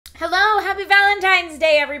Happy Valentine's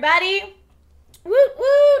Day, everybody. Woot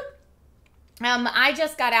woot. I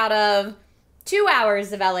just got out of 2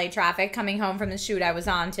 hours of LA traffic coming home from the shoot I was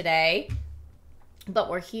on today. But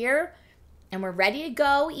we're here and we're ready to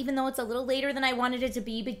go, even though it's a little later than I wanted it to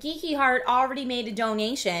be. But Geeky Heart already made a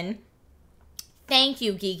donation. Thank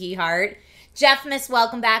you, Geeky Heart. Jeff Miss,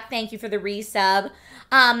 welcome back. Thank you for the resub.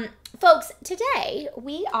 Folks, today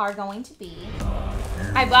we are going to be...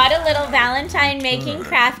 I bought a little Valentine making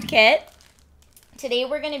craft kit. Today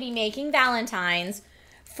we're going to be making Valentines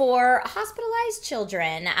for hospitalized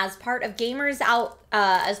children as part of Gamers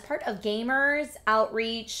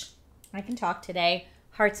Outreach. I can talk today.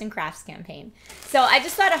 Hearts and Crafts campaign. So I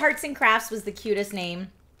just thought a Hearts and Crafts was the cutest name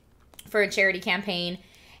for a charity campaign.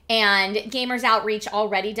 And Gamers Outreach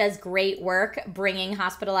already does great work bringing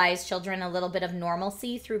hospitalized children a little bit of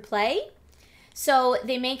normalcy through play. So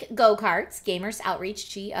they make go-karts, Gamers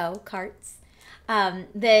Outreach Go-karts,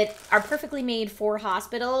 that are perfectly made for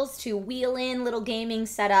hospitals to wheel in little gaming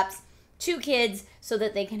setups to kids so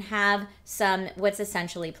that they can have some what's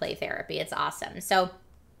essentially play therapy. It's awesome. So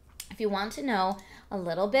if you want to know a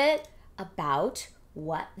little bit about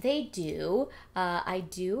what they do, I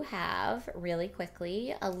do have, really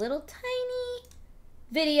quickly, a little tiny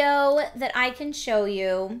video that I can show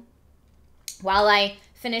you while I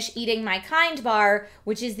finish eating my Kind bar,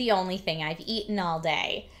 which is the only thing I've eaten all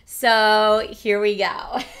day. So here we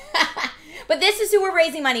go. But this is who we're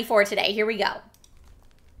raising money for today. Here we go.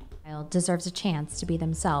 Child deserves a chance to be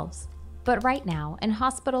themselves. But right now, in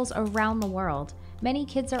hospitals around the world, many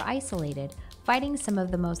kids are isolated, fighting some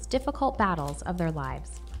of the most difficult battles of their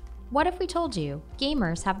lives. What if we told you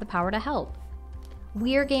gamers have the power to help?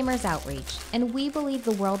 We're Gamers Outreach, and we believe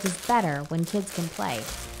the world is better when kids can play.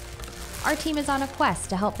 Our team is on a quest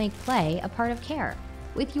to help make play a part of care.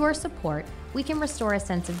 With your support, we can restore a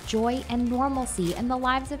sense of joy and normalcy in the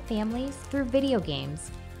lives of families through video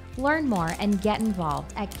games. Learn more and get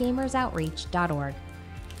involved at gamersoutreach.org.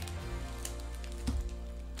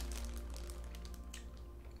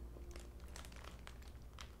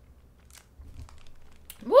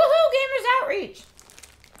 Woohoo, Gamers Outreach!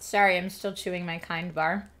 Sorry, I'm still chewing my Kind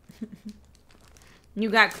bar. You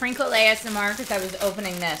got crinkle ASMR because I was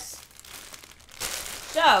opening this.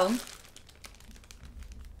 So,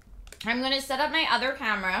 I'm going to set up my other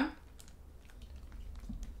camera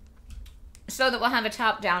so that we'll have a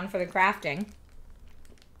top down for the crafting.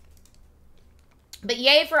 But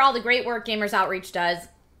yay for all the great work Gamers Outreach does.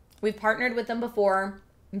 We've partnered with them before.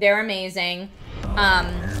 They're amazing.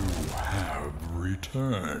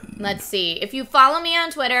 Return. Let's see. If you follow me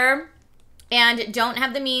on Twitter and don't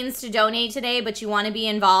have the means to donate today, but you want to be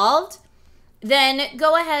involved, then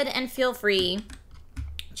go ahead and feel free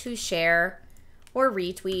to share or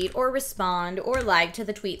retweet or respond or like to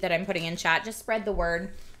the tweet that I'm putting in chat. Just spread the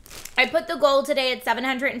word. I put the goal today at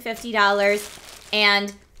 $750,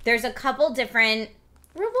 and there's a couple different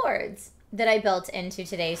rewards that I built into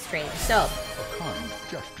today's stream. So, A kind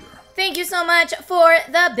gesture. thank you so much for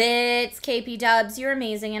the bits, KP Dubs. You're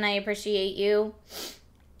amazing, and I appreciate you.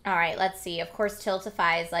 All right, let's see. Of course,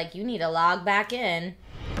 Tiltify is like, you need to log back in.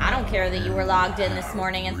 I don't care that you were logged in this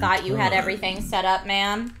morning and thought you had everything set up,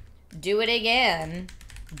 ma'am. Do it again.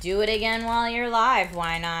 Do it again while you're live.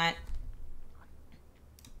 Why not?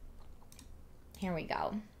 Here we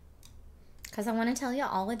go. Because I want to tell you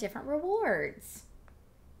all the different rewards.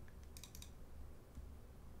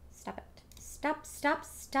 Stop it. Stop, stop,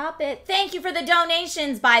 stop it. Thank you for the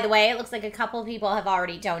donations, by the way. It looks like a couple people have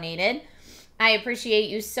already donated. I appreciate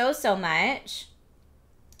you so, so much.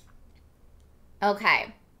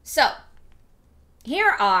 Okay. So,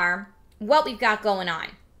 here are what we've got going on.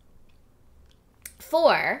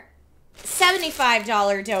 For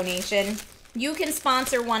 $75 donation, you can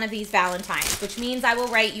sponsor one of these Valentines, which means I will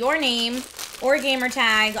write your name or gamer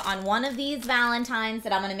tag on one of these Valentines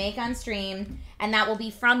that I'm going to make on stream, and that will be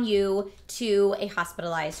from you to a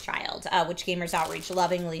hospitalized child, which Gamers Outreach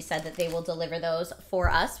lovingly said that they will deliver those for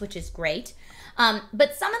us, which is great.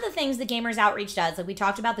 But some of the things that Gamers Outreach does, like we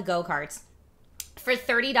talked about the go-karts. For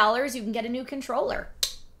 $30, you can get a new controller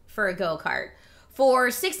for a go-kart. For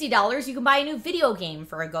 $60, you can buy a new video game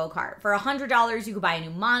for a go-kart. For $100, you can buy a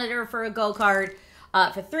new monitor for a go-kart.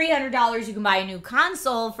 For $300, you can buy a new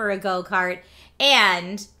console for a go-kart.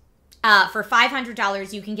 And for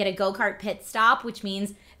 $500, you can get a go-kart pit stop, which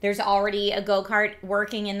means there's already a go-kart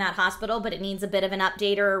working in that hospital, but it needs a bit of an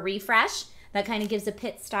update or a refresh. That kind of gives a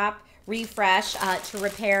pit stop refresh to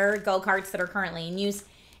repair go-karts that are currently in use.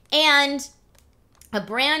 And a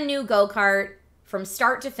brand new go-kart from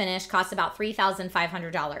start to finish costs about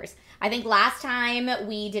 $3,500. I think last time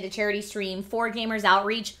we did a charity stream for Gamers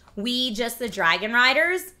Outreach, we just the Dragon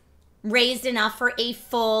Riders raised enough for a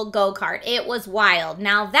full go-kart. It was wild.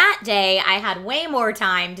 Now that day, I had way more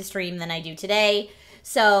time to stream than I do today.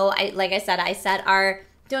 So, like I said, I set our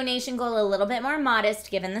donation goal a little bit more modest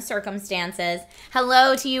given the circumstances.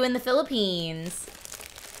 Hello to you in the Philippines.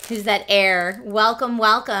 Who's that air? Welcome,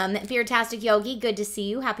 welcome. Beertastic Yogi, good to see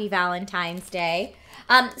you. Happy Valentine's Day.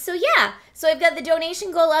 So yeah, so I've got the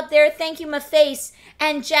donation goal up there. Thank you, Maface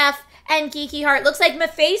and Jeff and Geeky Heart. Looks like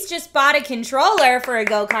Maface just bought a controller for a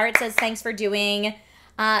go-kart. Says thanks for doing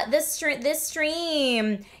this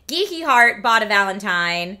stream. Geeky Heart bought a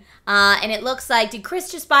Valentine. And it looks like, did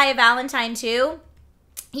Chris just buy a Valentine too?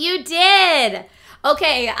 You did!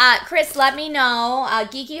 Okay, Chris, let me know.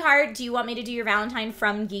 Geeky Heart, do you want me to do your Valentine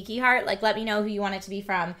from Geeky Heart? Like, let me know who you want it to be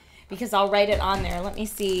from, because I'll write it on there. Let me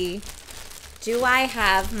see. Do I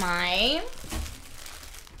have my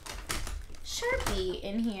Sharpie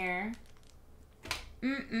in here?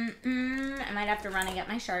 I might have to run and get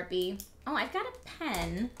my Sharpie. Oh, I've got a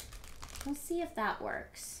pen. We'll see if that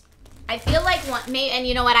works. I feel like and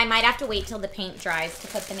you know what? I might have to wait till the paint dries to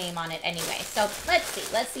put the name on it anyway. So let's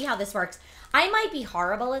see. Let's see how this works. I might be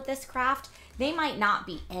horrible at this craft. They might not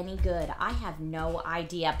be any good. I have no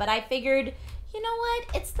idea. But I figured, you know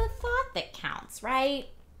what? It's the thought that counts, right?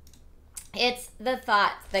 It's the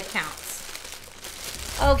thought that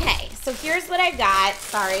counts. Okay, so here's what I got.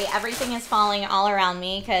 Sorry, everything is falling all around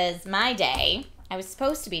me because my day, I was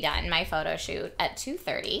supposed to be done my photo shoot at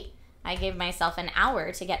 2:30. I gave myself an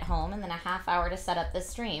hour to get home and then a half hour to set up the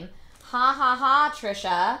stream. Ha ha ha,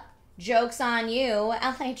 Trisha. Joke's on you.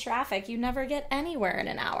 LA traffic, you never get anywhere in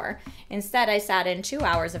an hour. Instead, I sat in 2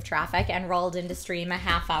 hours of traffic and rolled into stream a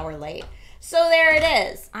half hour late. So there it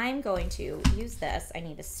is. I'm going to use this. I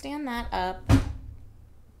need to stand that up.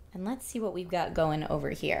 And let's see what we've got going over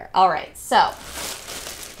here. All right, so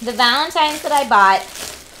the Valentines that I bought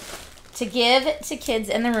to give to kids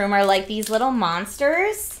in the room are like these little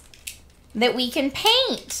monsters that we can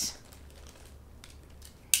paint.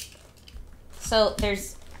 So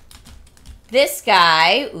there's this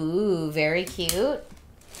guy. Ooh, very cute.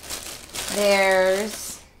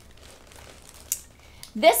 There's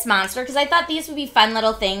this monster, because I thought these would be fun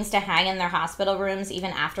little things to hang in their hospital rooms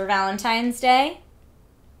even after Valentine's Day.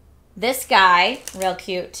 This guy, real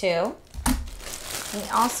cute too. We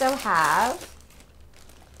also have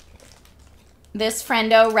this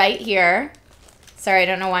friendo right here. Sorry, I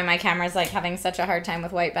don't know why my camera's like having such a hard time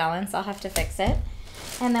with white balance. I'll have to fix it.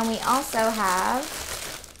 And then we also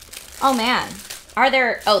have, oh man,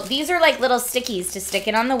 these are like little stickies to stick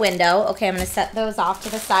it on the window. Okay, I'm gonna set those off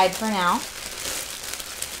to the side for now.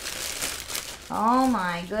 Oh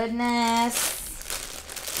my goodness.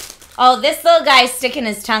 Oh, this little guy's sticking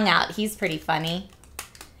his tongue out. He's pretty funny.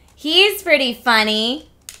 He's pretty funny.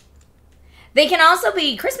 They can also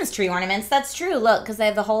be Christmas tree ornaments. That's true. Look, because they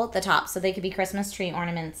have the hole at the top, so they could be Christmas tree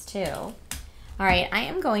ornaments too. All right, I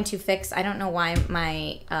am going to fix, I don't know why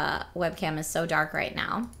my webcam is so dark right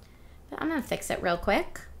now, but I'm going to fix it real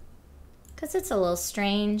quick because it's a little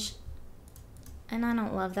strange. And I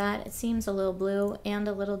don't love that. It seems a little blue and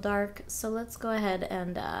a little dark. So let's go ahead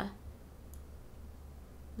and, what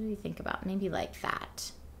do you think about? Maybe like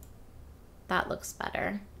that. That looks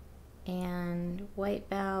better. And white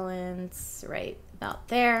balance right about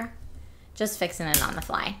there. Just fixing it on the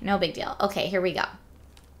fly. No big deal. Okay, here we go.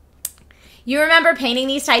 You remember painting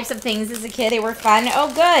these types of things as a kid? They were fun.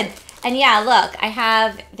 Oh, good. And yeah, look,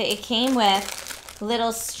 it came with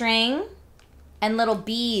little string and little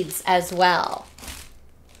beads as well,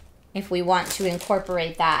 if we want to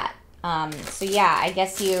incorporate that. So yeah, I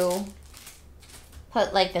guess you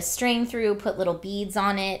put like the string through, put little beads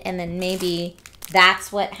on it, and then maybe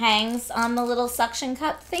that's what hangs on the little suction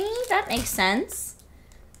cup thingy. That makes sense.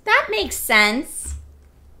 That makes sense.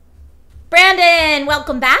 Brandon,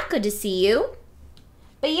 welcome back. Good to see you.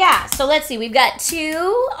 But yeah, so let's see. We've got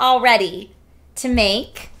 2 already to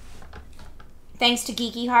make, thanks to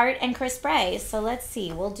Geeky Heart and Chris Bray. So let's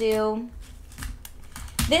see. We'll do...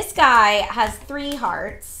 This guy has 3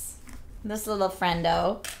 hearts, this little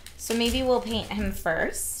friendo. So maybe we'll paint him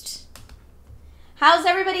first. How's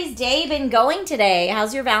everybody's day been going today?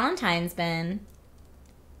 How's your Valentine's been?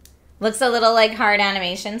 Looks a little like hard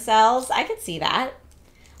animation cells. I could see that.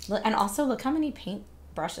 And also, look how many paint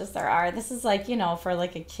brushes there are. This is like, you know, for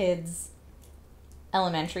like a kid's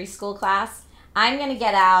elementary school class. I'm going to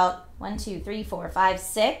get out 1, 2, 3, 4, 5,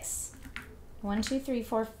 6. 1, 2, 3,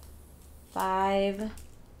 4, 5,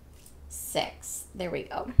 6. There we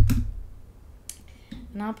go.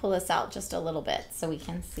 And I'll pull this out just a little bit so we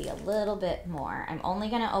can see a little bit more. I'm only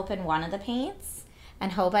going to open one of the paints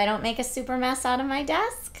and hope I don't make a super mess out of my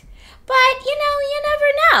desk. But, you know, you never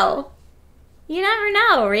know. You never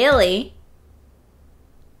know, really.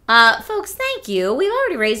 Folks, thank you. We've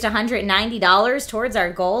already raised $190 towards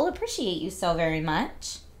our goal. Appreciate you so very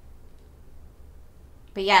much.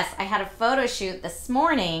 But yes, I had a photo shoot this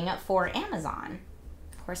morning for Amazon.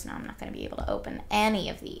 Of course, now I'm not going to be able to open any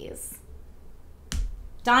of these.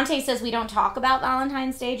 Dante says we don't talk about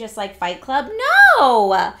Valentine's Day just like Fight Club.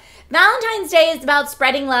 No! Valentine's Day is about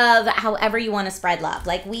spreading love however you want to spread love.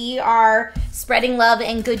 Like, we are spreading love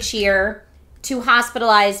and good cheer to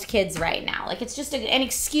hospitalized kids right now. Like, it's just an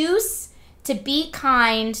excuse to be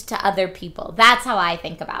kind to other people. That's how I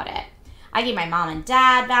think about it. I gave my mom and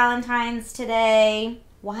dad Valentines today.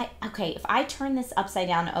 Why? Okay, if I turn this upside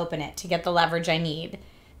down to open it to get the leverage I need,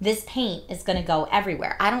 this paint is going to go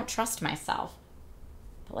everywhere. I don't trust myself.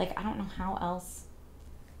 But, like, I don't know how else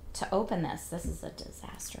to open this. This is a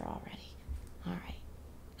disaster already. All right.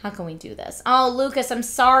 How can we do this? Oh, Lucas, I'm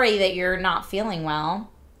sorry that you're not feeling well.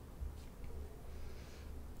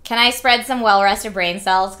 Can I spread some well-rested brain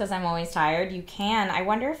cells because I'm always tired? You can. I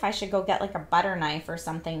wonder if I should go get, like, a butter knife or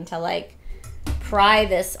something to, like, pry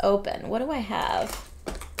this open. What do I have?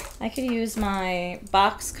 I could use my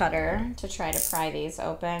box cutter to try to pry these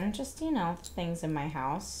open. Just, you know, things in my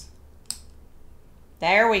house.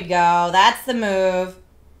 There we go. That's the move.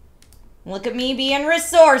 Look at me being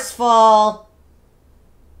resourceful.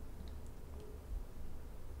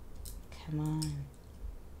 Come on.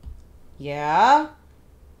 Yeah?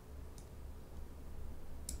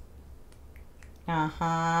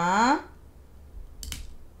 Uh-huh.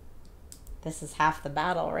 This is half the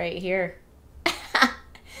battle right here.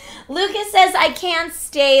 Lucas says, I can't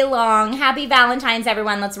stay long. Happy Valentine's,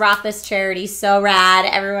 everyone. Let's rock this charity. So rad.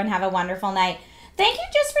 Everyone have a wonderful night. Thank you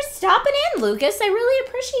just for stopping in, Lucas. I really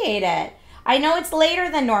appreciate it. I know it's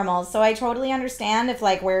later than normal, so I totally understand if,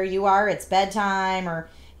 like, where you are, it's bedtime or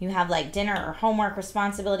you have, like, dinner or homework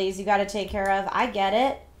responsibilities you got to take care of. I get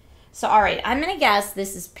it. So, all right, I'm going to guess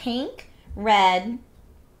this is pink, red,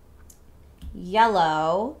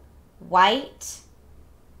 yellow, white.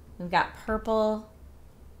 We've got purple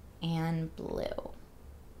and blue.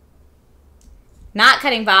 Not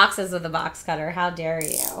cutting boxes with a box cutter. How dare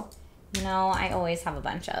you? You know, I always have a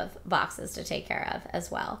bunch of boxes to take care of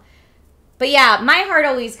as well. But yeah, my heart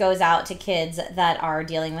always goes out to kids that are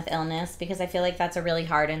dealing with illness because I feel like that's a really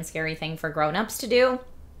hard and scary thing for grown-ups to do.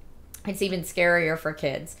 It's even scarier for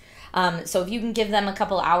kids. So if you can give them a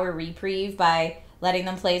couple hour reprieve by letting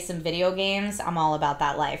them play some video games, I'm all about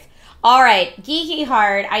that life. All right, Geeky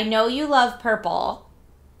Heart, I know you love purple.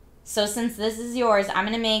 So since this is yours, I'm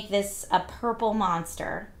going to make this a purple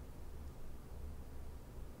monster.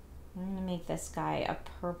 I'm going to make this guy a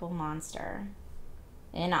purple monster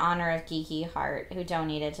in honor of Geeky Heart, who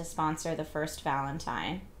donated to sponsor the first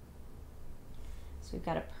Valentine. So we've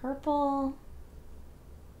got a purple.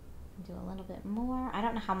 Do a little bit more. I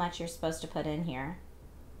don't know how much you're supposed to put in here.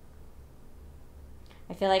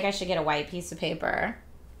 I feel like I should get a white piece of paper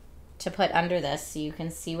to put under this so you can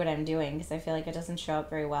see what I'm doing because I feel like it doesn't show up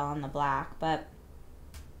very well on the black. But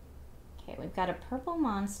okay, we've got a purple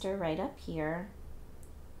monster right up here.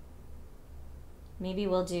 Maybe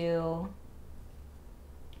we'll do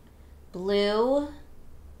blue.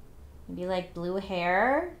 Maybe like blue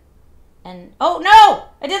hair. And oh no!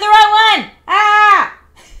 I did the wrong one! Ah!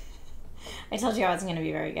 I told you I wasn't going to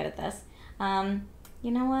be very good at this.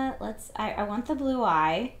 You know what? I want the blue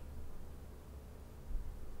eye.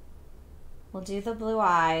 We'll do the blue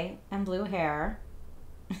eye and blue hair.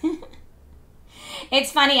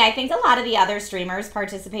 It's funny. I think a lot of the other streamers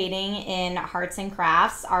participating in Arts and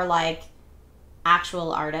Crafts are like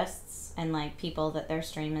actual artists and like people that their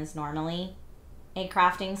stream is normally a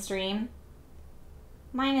crafting stream.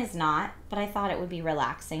 Mine is not, but I thought it would be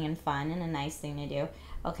relaxing and fun and a nice thing to do.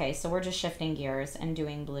 Okay, so we're just shifting gears and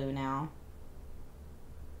doing blue now.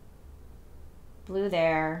 Blue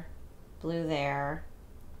there, blue there,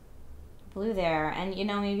 blue there. And, you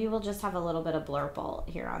know, maybe we'll just have a little bit of blurple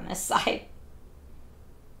here on this side.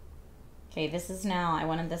 Okay, this is now, I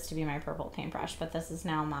wanted this to be my purple paintbrush, but this is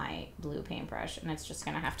now my blue paintbrush, and it's just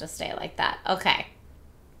going to have to stay like that. Okay.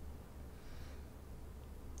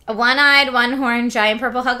 A one-eyed, one-horned, giant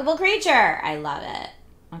purple huggable creature. I love it.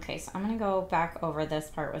 Okay, so I'm going to go back over this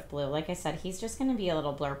part with blue. Like I said, he's just going to be a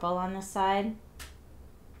little blurple on this side.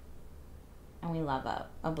 And we love a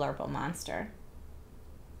blurple monster.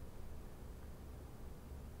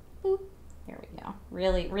 Boop. There we go.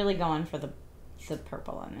 Really, really going for the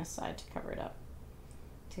purple on this side to cover it up.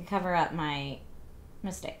 To cover up my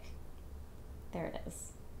mistake. There it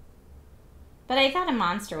is. But I thought a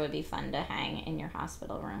monster would be fun to hang in your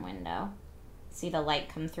hospital room window. See the light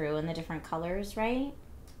come through in the different colors, right?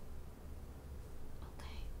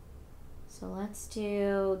 Okay. So So let's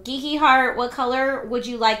do Geeky Heart. What color would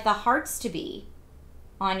you like the hearts to be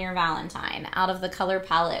on your Valentine out of the color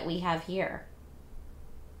palette we have here?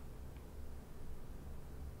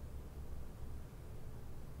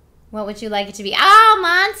 What would you like it to be? Oh,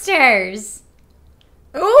 monsters!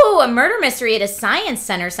 Ooh, a murder mystery at a science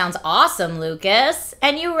center sounds awesome, Lucas.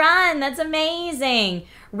 And you run. That's amazing.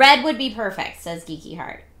 Red would be perfect, says Geeky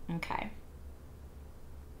Heart. Okay.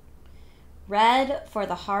 Red for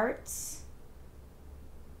the hearts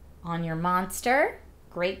on your monster.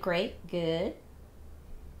 Great, great, good.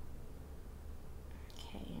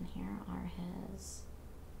 Okay, and here are his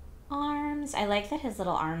arms. I like that his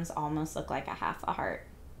little arms almost look like a half a heart.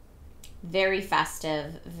 Very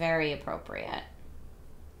festive, very appropriate.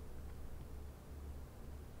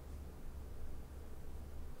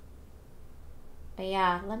 But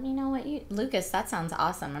yeah, let me know what you... Lucas, that sounds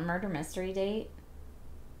awesome. A murder mystery date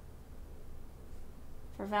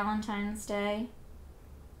for Valentine's Day.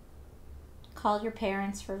 Call your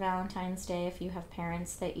parents for Valentine's Day if you have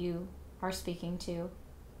parents that you are speaking to,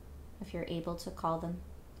 if you're able to call them.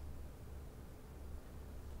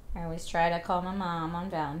 I always try to call my mom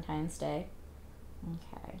on Valentine's Day.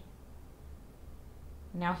 Okay.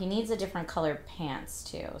 Now he needs a different colored pants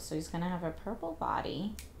too, so he's going to have a purple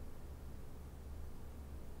body.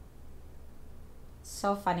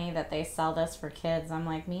 So funny that they sell this for kids. I'm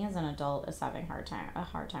like, me as an adult is having a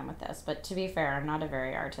hard time with this. But to be fair, I'm not a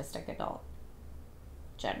very artistic adult,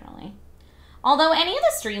 generally. Although any of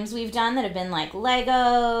the streams we've done that have been like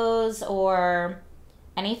Legos or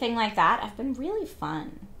anything like that have been really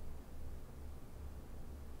fun.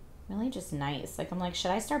 Really just nice. Like, I'm like,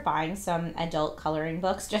 should I start buying some adult coloring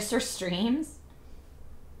books just for streams?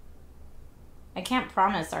 I can't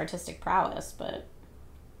promise artistic prowess, but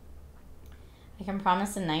I can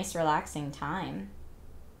promise a nice, relaxing time.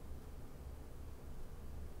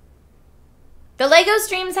 The Lego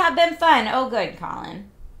streams have been fun. Oh, good, Colin.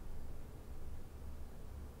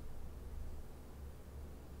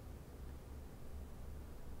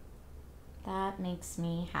 That makes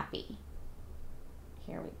me happy.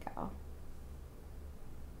 Here we go.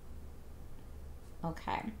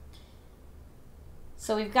 Okay.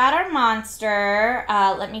 So we've got our monster.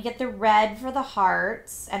 Let me get the red for the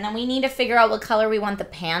hearts. And then we need to figure out what color we want the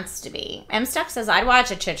pants to be. M Stuck says, I'd watch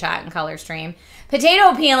a Chit Chat and color stream.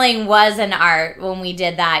 Potato peeling was an art when we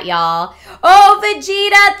did that, y'all. Oh,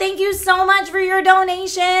 Vegeta, thank you so much for your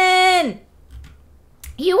donation.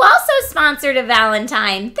 You also sponsored a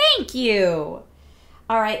Valentine. Thank you.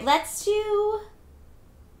 All right, let's do...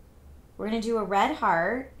 We're going to do a red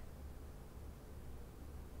heart.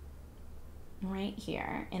 Right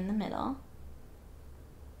here in the middle.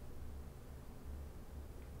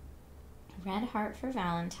 Red heart for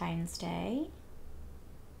Valentine's Day.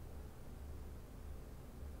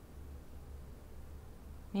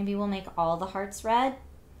 Maybe we'll make all the hearts red.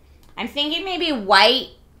 I'm thinking maybe white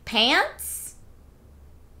pants.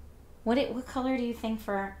 What color do you think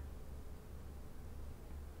for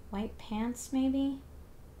white pants maybe?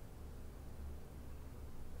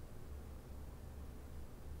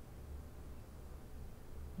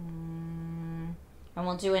 And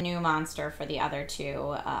we'll do a new monster for the other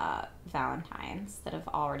two Valentines that have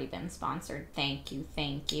already been sponsored. Thank you,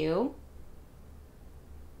 thank you.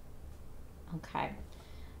 Okay,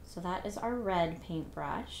 so that is our red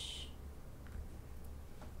paintbrush.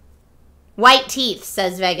 White teeth,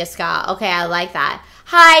 says Vegas Scott. Okay, I like that.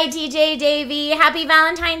 Hi, TJ Davy. Happy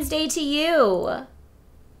Valentine's Day to you.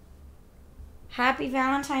 Happy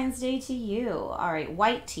Valentine's Day to you. All right,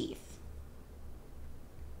 white teeth.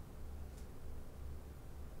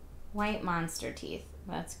 White monster teeth.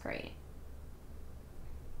 That's great.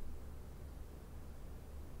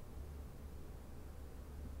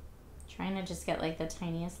 Trying to just get like the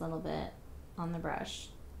tiniest little bit on the brush.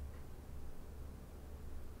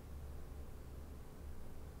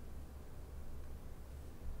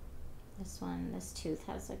 This tooth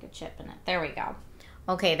has like a chip in it. There we go.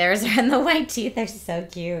 Okay, there's the white teeth are so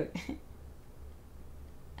cute.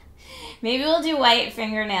 Maybe we'll do white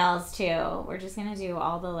fingernails too. We're just gonna do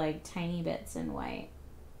all the like tiny bits in white.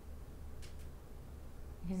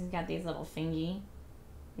 Because he's got these little fingy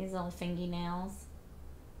nails.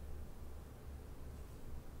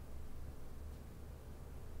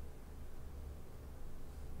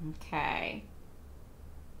 Okay.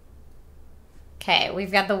 Okay,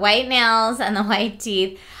 we've got the white nails and the white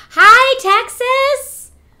teeth. Hi,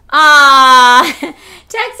 Texas! Ah,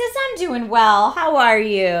 Texas, I'm doing well. How are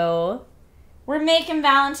you? We're making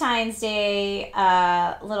Valentine's Day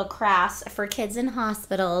little crafts for kids in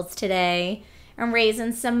hospitals today. I'm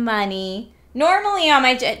raising some money Normally on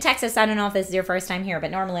my... Texas, I don't know if this is your first time here,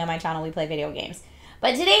 but normally on my channel we play video games.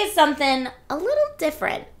 But today is something a little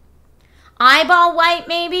different. Eyeball white,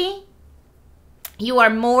 maybe? You are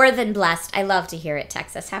more than blessed. I love to hear it,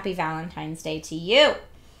 Texas. Happy Valentine's Day to you.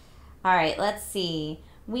 All right, let's see.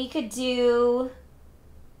 We could do...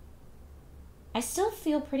 I still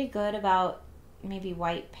feel pretty good about maybe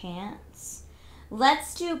white pants.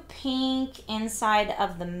 Let's do pink inside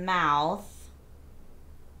of the mouth.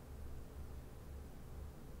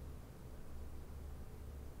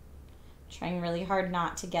 Trying really hard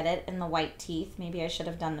not to get it in the white teeth. Maybe I should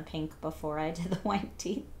have done the pink before I did the white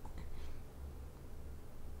teeth.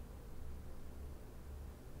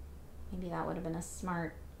 Maybe that would have been a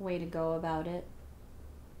smart way to go about it.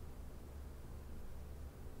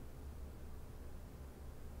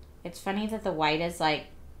 It's funny that the white is like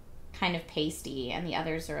kind of pasty and the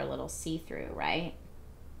others are a little see-through, right?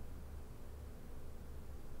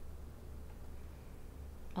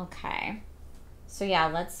 Okay. So yeah,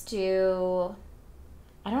 let's do...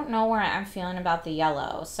 I don't know where I'm feeling about the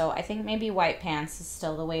yellow, so I think maybe white pants is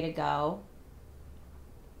still the way to go.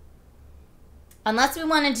 Unless we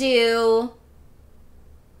want to do...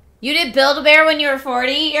 You did Build-A-Bear when you were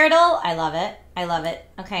 40, Yerdle? I love it. I love it.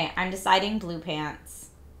 Okay, I'm deciding blue pants.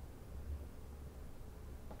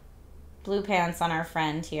 Blue pants on our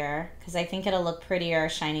friend here, because I think it'll look prettier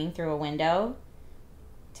shining through a window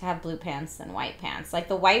to have blue pants than white pants. Like,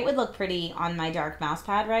 the white would look pretty on my dark mouse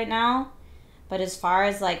pad right now, but as far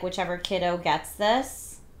as, like, whichever kiddo gets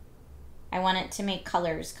this, I want it to make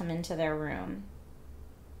colors come into their room.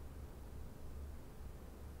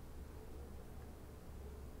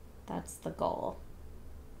 That's the goal.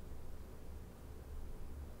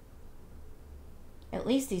 At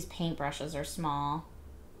least these paintbrushes are small.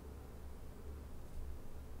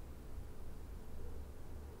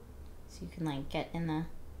 So you can like get in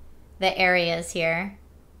the areas here.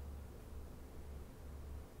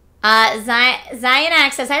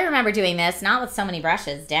 Zionax says, I remember doing this, not with so many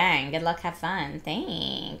brushes. Dang, good luck, have fun.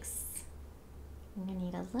 Thanks. I'm gonna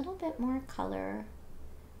need a little bit more color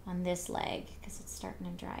on this leg because it's starting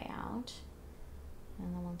to dry out.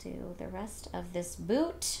 And then we'll do the rest of this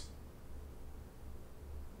boot.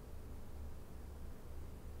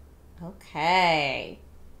 Okay.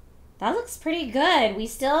 That looks pretty good. We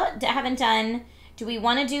still haven't done... Do we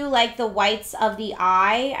want to do like the whites of the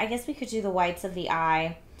eye? I guess we could do the whites of the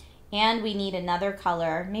eye. And we need another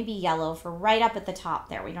color, maybe yellow, for right up at the top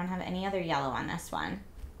there. We don't have any other yellow on this one.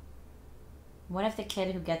 What if the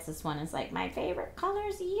kid who gets this one is like, my favorite color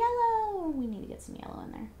is yellow? We need to get some yellow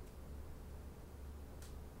in there.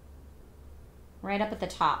 Right up at the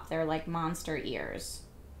top, they're like monster ears.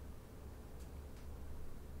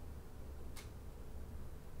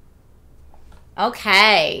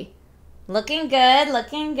 Okay. Looking good,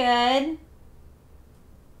 looking good. And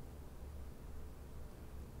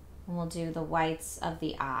we'll do the whites of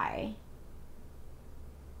the eye.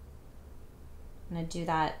 I'm going to do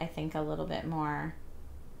that, I think, a little bit more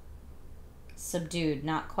subdued.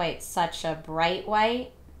 Not quite such a bright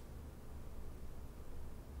white.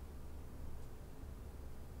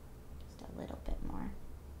 Just a little bit more.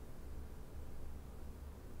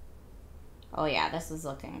 Oh yeah, this is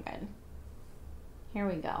looking good. Here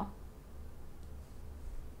we go.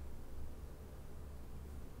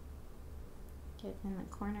 Get in the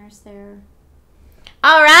corners there.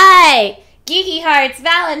 All right. Geeky Hearts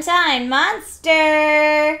Valentine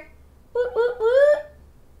Monster. Woot, woot, woot.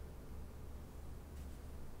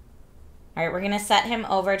 All right, we're going to set him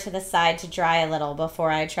over to the side to dry a little before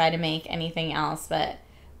I try to make anything else. But,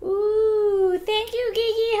 ooh, thank you,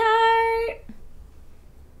 Geeky Heart.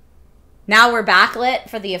 Now we're backlit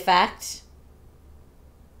for the effect.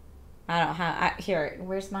 I don't have... here,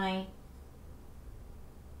 where's my...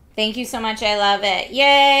 Thank you so much. I love it.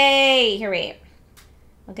 Yay! Here, wait.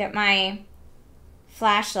 I'll get my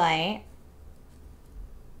flashlight.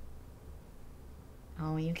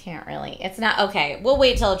 Oh, you can't really. It's not... Okay, we'll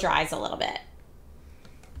wait till it dries a little bit.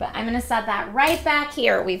 But I'm going to set that right back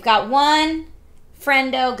here. We've got one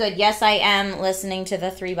friendo. Good. Yes, I am listening to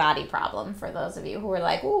the 3-body problem for those of you who are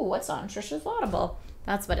like, ooh, what's on Trisha's Audible?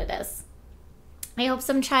 That's what it is. I hope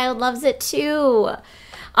some child loves it too.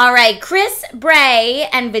 All right, Chris Bray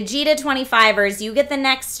and Vegeta 25ers, you get the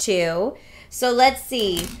next two. So let's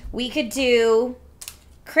see. We could do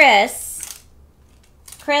Chris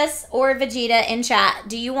or Vegeta in chat.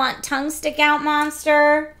 Do you want tongue stick out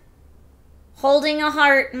monster, holding a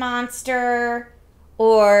heart monster,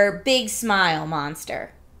 or big smile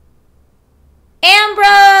monster?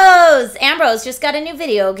 Ambrose! Ambrose just got a new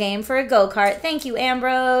video game for a go-kart. Thank you,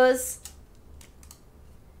 Ambrose.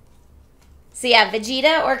 So yeah,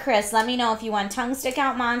 Vegeta or Chris, let me know if you want tongue stick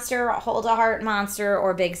out monster, hold a heart monster,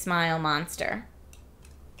 or big smile monster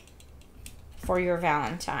for your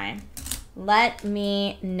Valentine. Let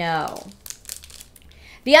me know.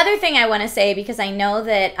 The other thing I want to say, because I know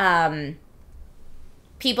that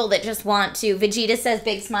people that just want to, Vegeta says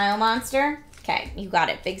big smile monster. Okay, you got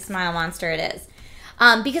it. Big smile monster it is.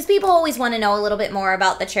 Because people always want to know a little bit more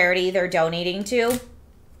about the charity they're donating to.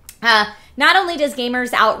 Not only does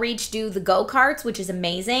Gamers Outreach do the go-karts, which is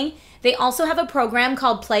amazing, they also have a program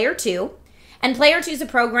called Player 2. And Player 2 is a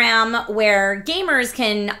program where gamers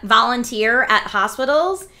can volunteer at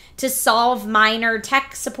hospitals to solve minor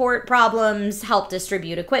tech support problems, help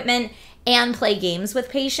distribute equipment, and play games with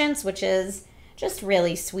patients, which is just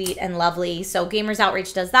really sweet and lovely. So Gamers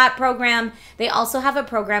Outreach does that program. They also have a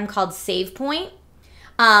program called Save Point,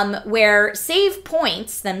 where Save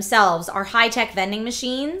Points themselves are high-tech vending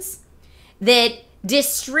machines that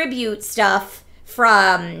distribute stuff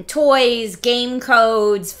from toys, game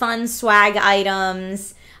codes, fun swag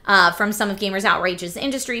items from some of Gamers Outreach's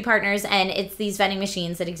industry partners, and it's these vending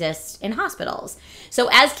machines that exist in hospitals. So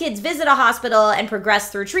as kids visit a hospital and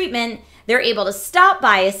progress through treatment, they're able to stop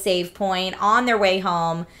by a Save Point on their way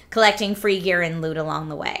home, collecting free gear and loot along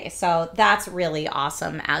the way. So that's really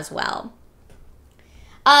awesome as well.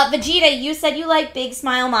 Vegeta, you said you like Big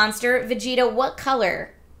Smile Monster. Vegeta, what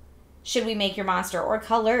color should we make your monster, or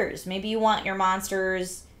colors? Maybe you want your monster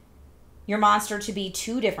to be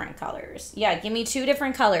 2 different colors. Yeah, give me 2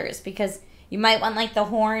 different colors, because you might want like the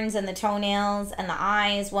horns and the toenails and the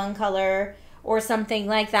eyes one color or something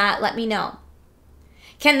like that. Let me know.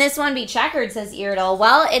 Can this one be checkered, says Irdal.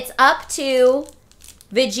 Well, it's up to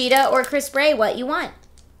Vegeta or Chris Bray what you want.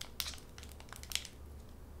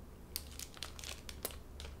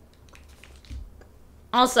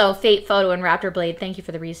 Also, Fate Photo and Raptor Blade, thank you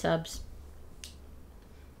for the resubs.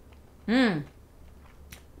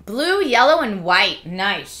 Blue, yellow, and white.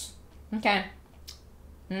 Nice. Okay.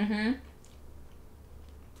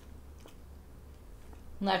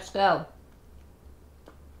 Let's go.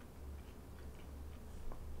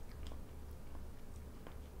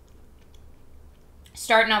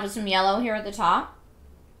 Starting out with some yellow here at the top.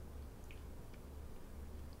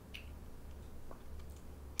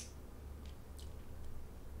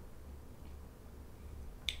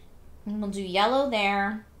 And we'll do yellow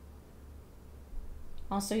there.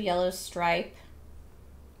 Also yellow stripe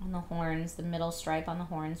on the horns. The middle stripe on the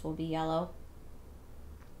horns will be yellow.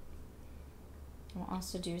 We'll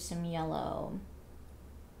also do some yellow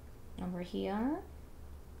over here.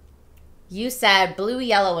 You said blue,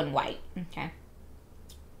 yellow, and white. Okay.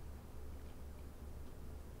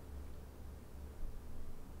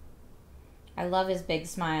 I love his big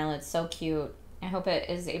smile. It's so cute. I hope it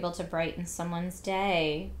is able to brighten someone's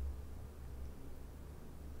day.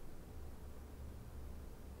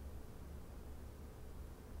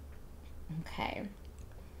 Okay.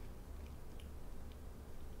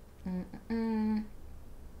 Now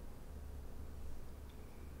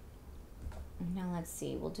let's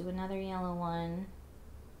see. We'll do another yellow one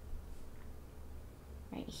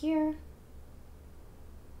right here.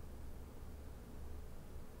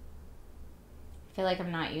 I feel like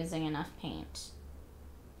I'm not using enough paint.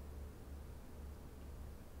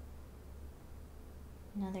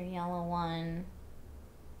 Another yellow one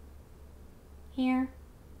here.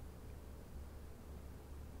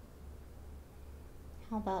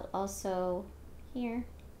 How about also here?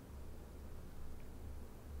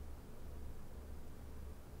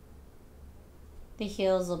 The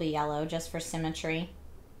heels will be yellow just for symmetry.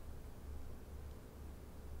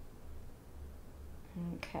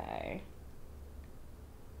 Okay.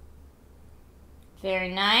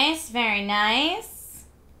 Very nice, very nice.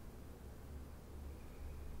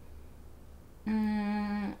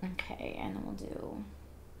 Okay, and then we'll do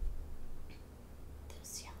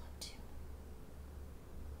this yellow too.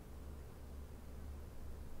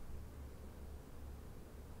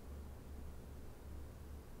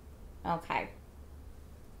 Okay.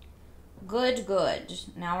 Good, good.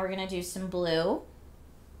 Now we're going to do some blue.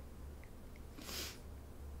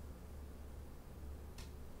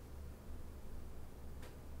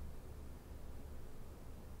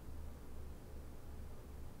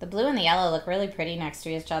 The blue and the yellow look really pretty next to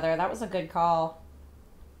each other. That was a good call.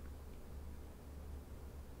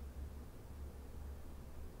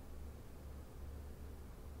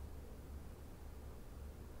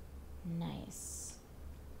 Nice.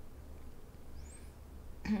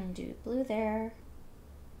 Do blue there.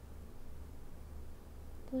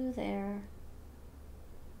 Blue there.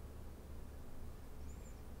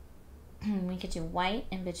 We could do white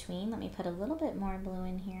in between. Let me put a little bit more blue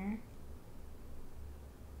in here.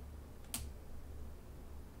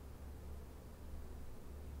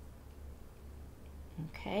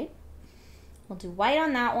 We'll do white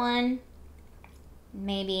on that one.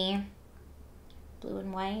 Maybe blue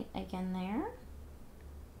and white again there.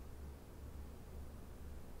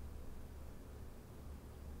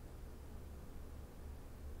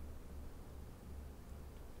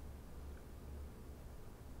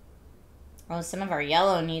 Oh, some of our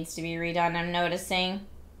yellow needs to be redone, I'm noticing.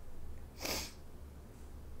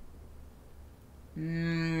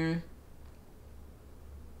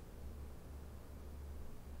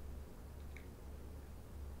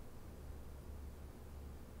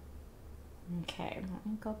 Okay, let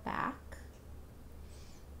me go back.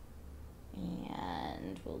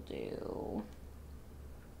 And we'll do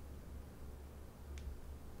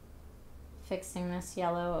fixing this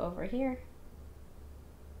yellow over here.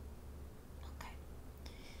 Okay,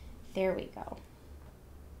 there we go.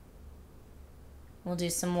 We'll do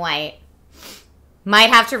some white. Might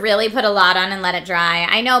have to really put a lot on and let it dry.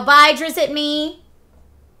 I know, bye, Drizzit Me.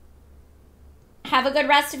 Have a good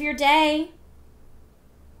rest of your day.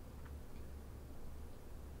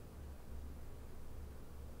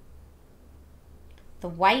 The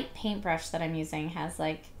white paintbrush that I'm using has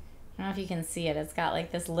like, I don't know if you can see it. It's got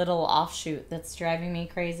like this little offshoot that's driving me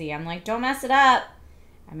crazy. I'm like, don't mess it up.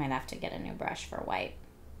 I might have to get a new brush for white.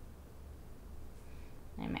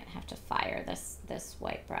 I might have to fire this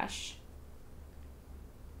white brush.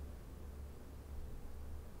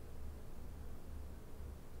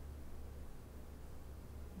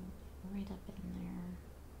 Right up in there.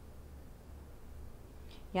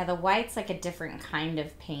 Yeah, the white's like a different kind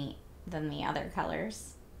of paint than the other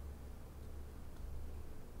colors.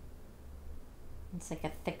 It's like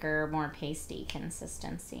a thicker, more pasty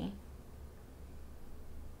consistency.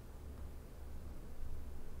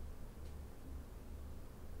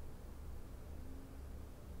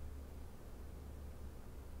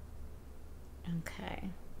 Okay.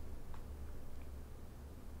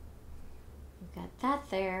 We've got that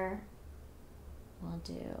there. We'll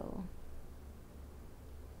do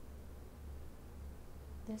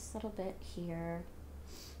this little bit here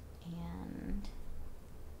and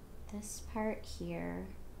this part here.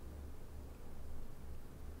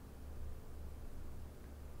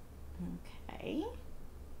 Okay.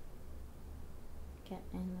 Get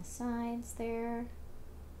in the sides there.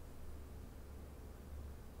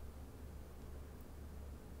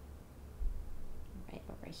 Right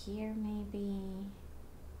over here maybe.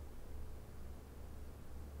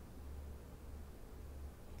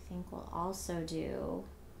 I think we'll also do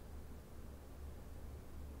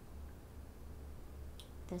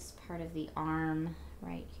this part of the arm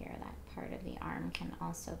right here. That part of the arm can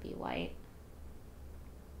also be white.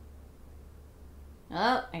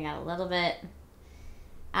 Oh, I got a little bit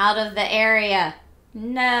out of the area.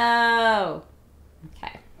 No.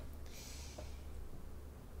 Okay.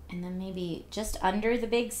 And then maybe just under the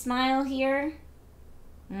big smile here.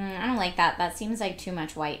 I don't like that. That seems like too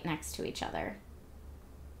much white next to each other.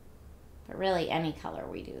 But really, any color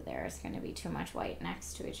we do there is going to be too much white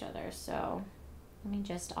next to each other. So let me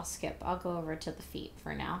just, I'll skip. I'll go over to the feet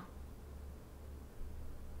for now.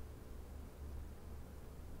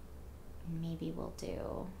 Maybe we'll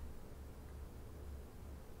do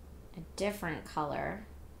a different color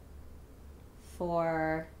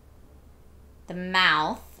for the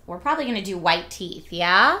mouth. We're probably going to do white teeth,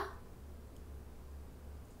 yeah?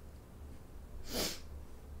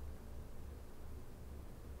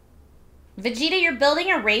 Vegeta, you're building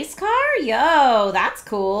a race car? Yo, that's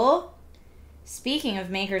cool. Speaking of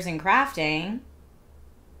makers and crafting.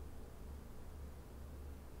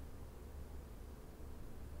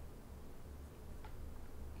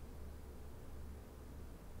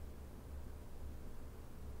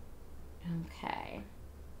 Okay.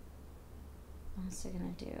 I'm also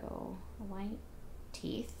gonna do white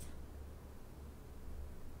teeth.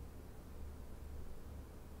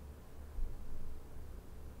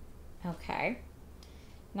 Okay.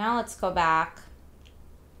 Now let's go back.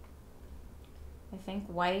 I think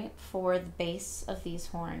white for the base of these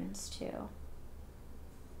horns too.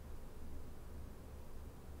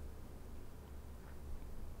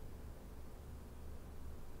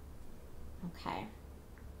 Okay.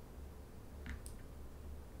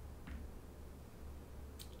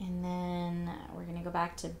 And then we're going to go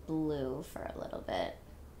back to blue for a little bit.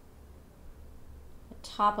 The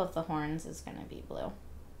top of the horns is going to be blue.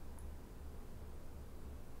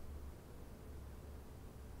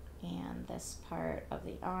 And this part of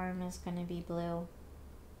the arm is going to be blue.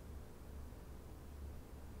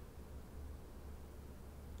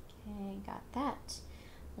 Okay, got that.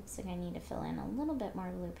 Looks like I need to fill in a little bit more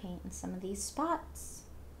blue paint in some of these spots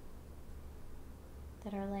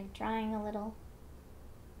that are like drying a little.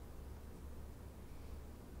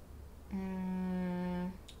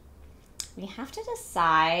 We have to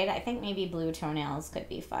decide. I think maybe blue toenails could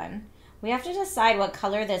be fun. We have to decide what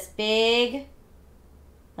color this big,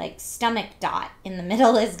 like, stomach dot in the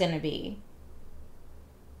middle is going to be.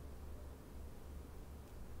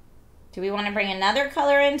 Do we want to bring another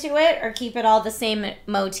color into it or keep it all the same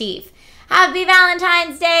motif? Happy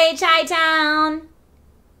Valentine's Day, Chi-Town!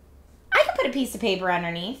 I could put a piece of paper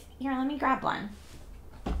underneath. Here, let me grab one.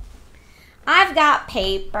 I've got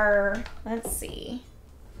paper. Let's see.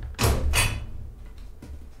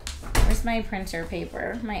 Where's my printer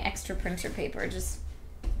paper? My extra printer paper just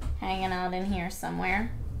hanging out in here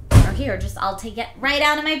somewhere. Or here, just I'll take it right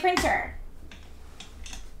out of my printer.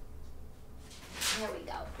 There we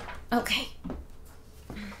go. Okay.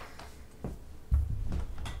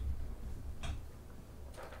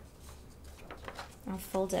 I'll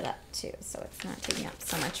fold it up too so it's not taking up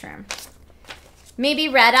so much room. Maybe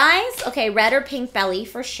red eyes? Okay, red or pink belly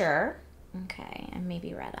for sure. Okay, and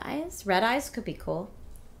maybe red eyes. Red eyes could be cool.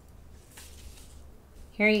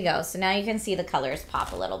 Here you go. So now you can see the colors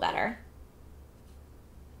pop a little better.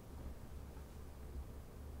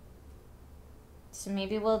 So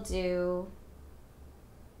maybe we'll do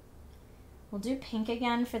pink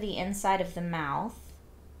again for the inside of the mouth.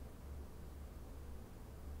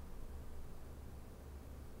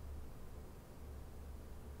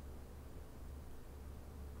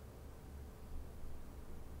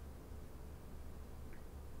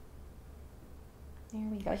 There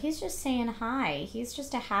we go. He's just saying hi. He's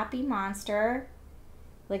just a happy monster,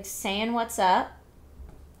 like saying what's up.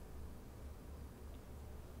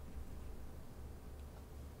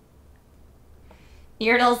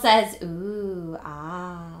 Eardle says, ooh,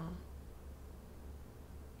 ah.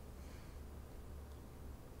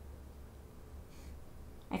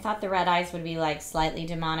 I thought the red eyes would be like slightly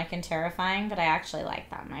demonic and terrifying, but I actually like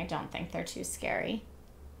them. I don't think they're too scary.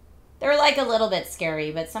 They're like a little bit scary,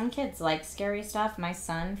 but some kids like scary stuff. My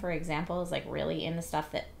son, for example, is like really into stuff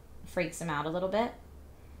that freaks him out a little bit.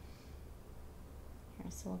 Here,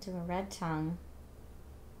 so we'll do a red tongue.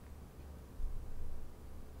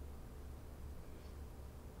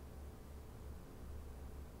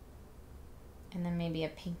 And then maybe a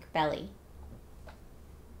pink belly.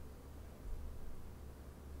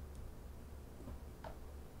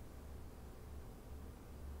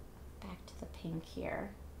 Back to the pink here.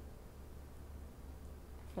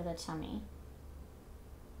 For the tummy.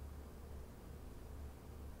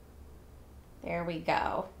 There we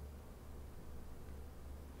go.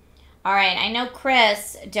 All right, I know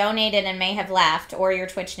Chris donated and may have left, or your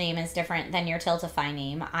Twitch name is different than your Tiltify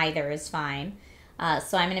name. Either is fine.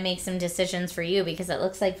 So I'm going to make some decisions for you because it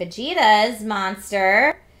looks like Vegeta's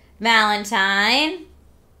monster. Valentine.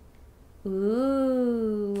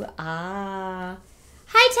 Ooh, ah.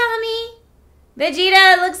 Hi, Tommy.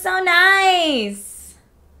 Vegeta, it looks so nice.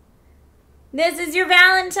 This is your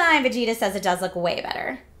Valentine. Vegeta says it does look way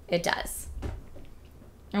better. It does.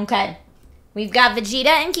 Okay. We've got Vegeta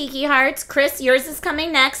and Kiki hearts. Chris, yours is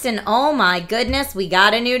coming next. And oh my goodness, we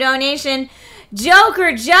got a new donation.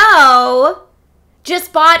 Joker Joe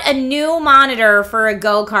just bought a new monitor for a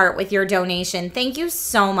go-kart with your donation. Thank you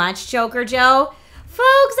so much, Joker Joe.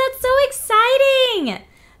 Folks, that's so exciting.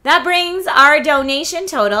 That brings our donation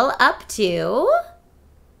total up to,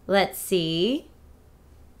 let's see.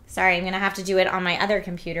 Sorry, I'm going to have to do it on my other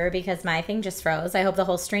computer because my thing just froze. I hope the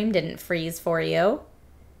whole stream didn't freeze for you.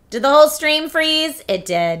 Did the whole stream freeze? It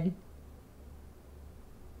did.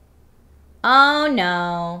 Oh,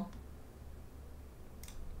 no.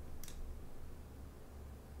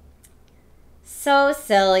 So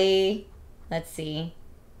silly. Let's see.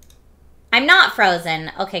 I'm not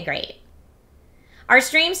frozen. Okay, great. Are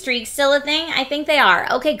stream streaks still a thing? I think they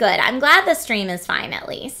are. Okay, good. I'm glad the stream is fine at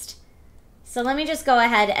least. So let me just go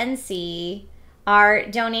ahead and see. Our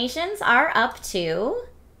donations are up to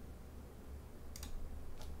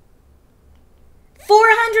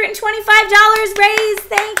 $425 raised.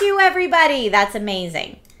 Thank you, everybody. That's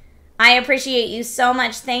amazing. I appreciate you so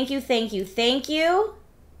much. Thank you, thank you, thank you.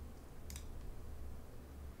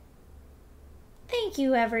 Thank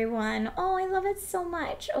you, everyone. Oh, I love it so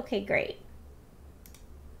much. Okay, great.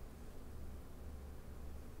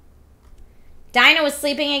 Dinah was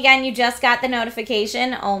sleeping again. You just got the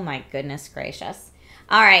notification. Oh, my goodness gracious.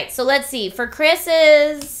 All right, so let's see. For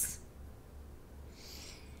Chris's,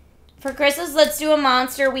 let's do a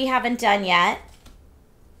monster we haven't done yet.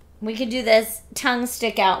 We could do this tongue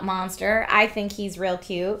stick out monster. I think he's real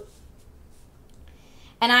cute.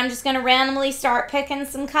 And I'm just going to randomly start picking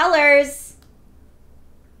some colors.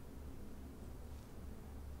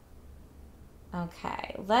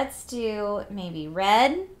 Okay, let's do maybe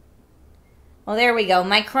red. Well, there we go.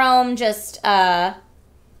 My Chrome just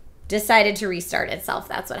decided to restart itself.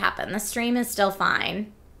 That's what happened. The stream is still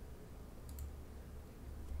fine.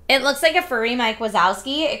 It looks like a furry Mike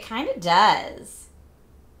Wazowski. It kind of does.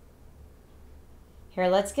 Here,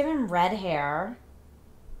 let's give him red hair.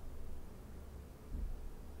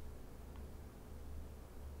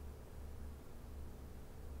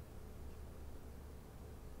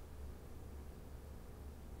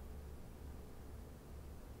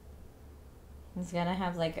 He's gonna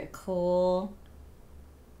have like a cool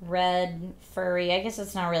red furry. I guess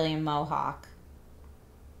it's not really a mohawk.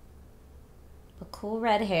 But cool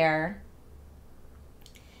red hair.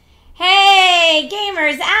 Hey,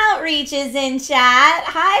 Gamers Outreach is in chat.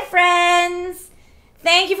 Hi, friends.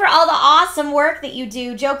 Thank you for all the awesome work that you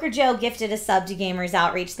do. Joker Joe gifted a sub to Gamers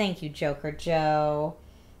Outreach. Thank you, Joker Joe.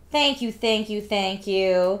 Thank you, thank you, thank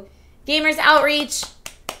you. Gamers Outreach,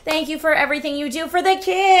 thank you for everything you do for the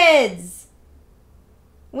kids.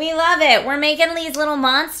 We love it. We're making these little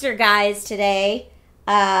monster guys today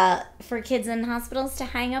for kids in hospitals to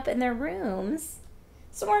hang up in their rooms.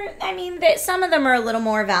 So some of them are a little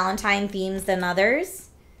more Valentine themes than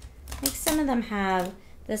others. Like some of them have,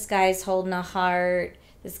 this guy's holding a heart.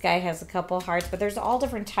 This guy has a couple hearts, but there's all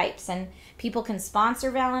different types, and people can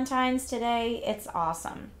sponsor Valentines today. It's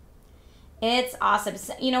awesome. It's awesome.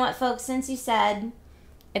 So, you know what, folks? Since you said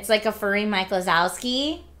it's like a furry Mike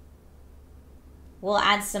Wazowski, we'll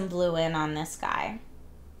add some blue in on this guy.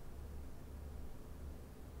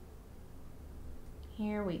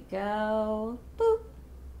 Here we go. Boop,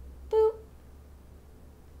 boop.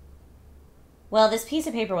 Well, this piece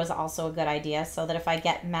of paper was also a good idea so that if I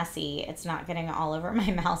get messy, it's not getting all over my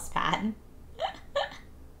mouse pad.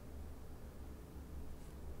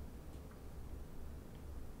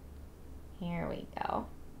 Here we go.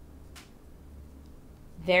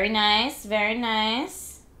 Very nice, very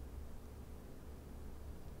nice.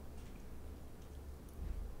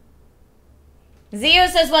 Zio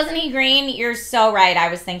says, wasn't he green? You're so right. I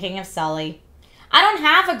was thinking of Sully. I don't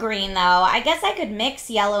have a green, though. I guess I could mix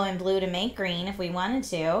yellow and blue to make green if we wanted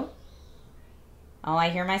to. Oh, I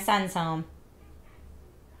hear my son's home.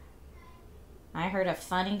 I heard a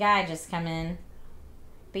funny guy just come in.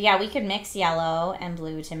 But yeah, we could mix yellow and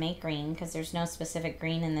blue to make green because there's no specific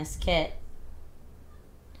green in this kit.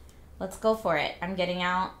 Let's go for it. I'm getting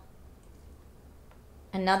out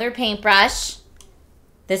another paintbrush.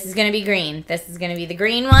 This is going to be green. This is going to be the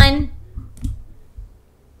green one.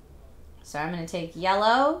 So I'm going to take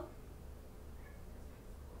yellow.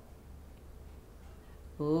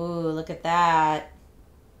 Ooh, look at that.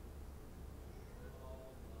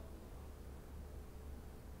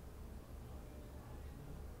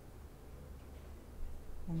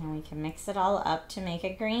 And then we can mix it all up to make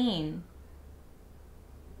a green.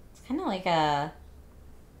 It's kind of like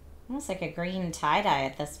almost like a green tie-dye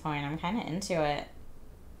at this point. I'm kind of into it.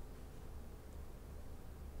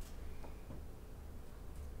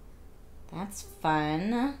 That's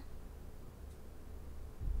fun.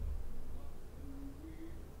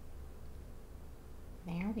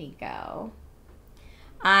 There we go.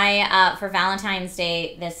 For Valentine's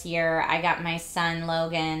Day this year, I got my son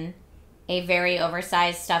Logan a very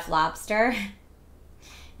oversized stuffed lobster.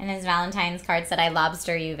 And his Valentine's card said, I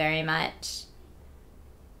lobster you very much.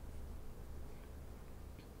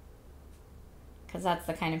 Because that's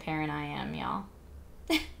the kind of parent I am, y'all.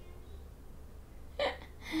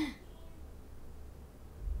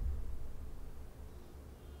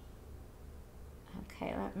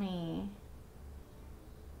 Okay, let me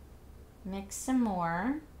mix some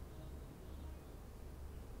more.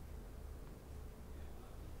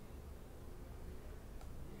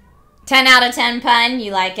 "10 out of 10 pun,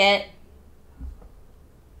 you like it?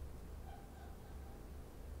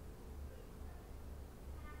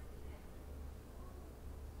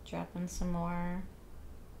 Dropping some more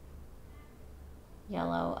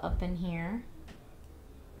yellow up in here.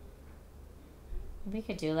 We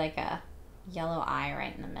could do like a yellow eye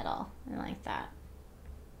right in the middle. I like that.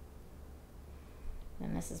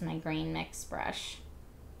 And this is my green mix brush.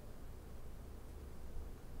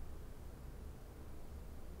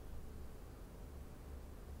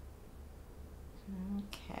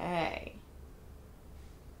 Okay.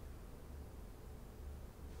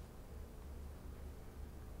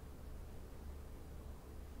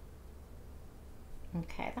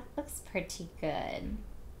 Okay, that looks pretty good.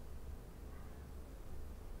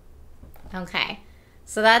 Okay,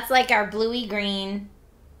 so that's like our bluey green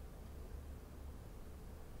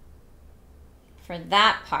for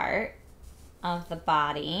that part of the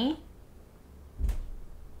body.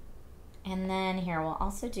 And then here we'll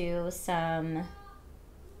also do some,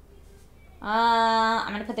 I'm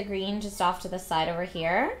going to put the green just off to the side over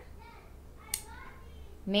here.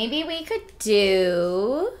 Maybe we could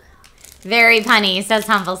do... Very punny, says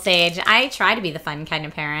Humble Sage. I try to be the fun kind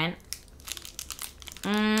of parent.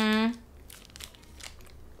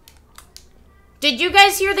 Did you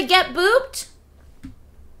guys hear the get booped?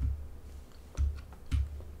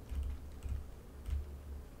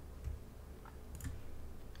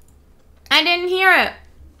 I didn't hear it.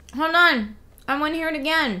 Hold on. I want to hear it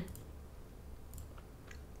again.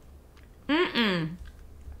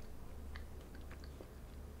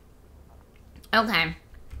 Okay.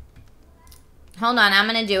 Hold on, I'm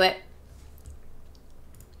gonna do it.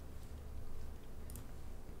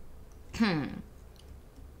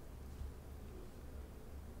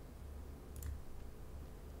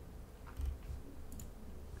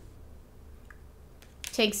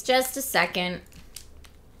 Takes just a second.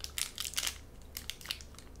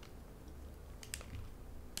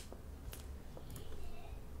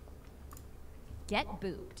 Get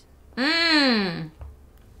booped.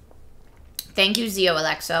 Thank you, Zio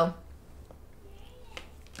Alexo.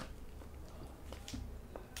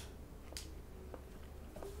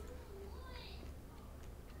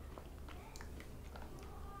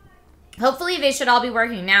 Hopefully they should all be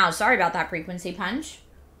working now. Sorry about that, Frequency Punch.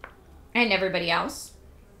 And everybody else.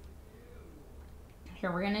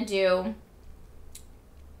 Here we're going to do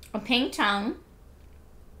a pink tongue.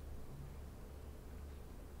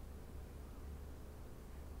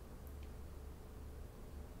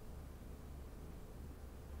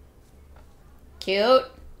 Cute.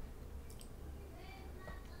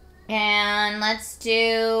 And let's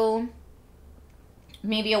do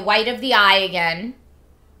maybe a white of the eye again.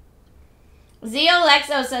 Zio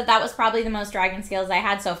Lexo said that was probably the most dragon skills I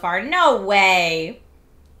had so far. No way.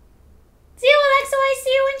 Zio Lexo, I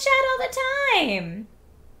see you in chat all the time.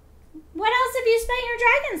 What else have you spent your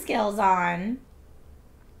dragon skills on?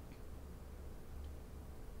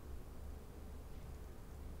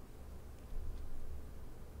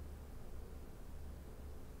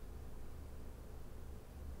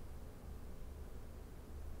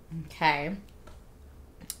 Okay.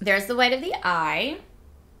 There's the white of the eye.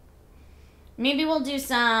 Maybe we'll do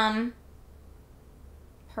some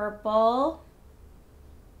purple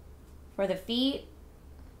for the feet.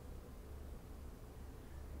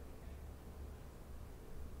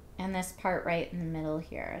 And this part right in the middle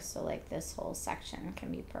here. So like this whole section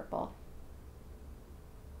can be purple.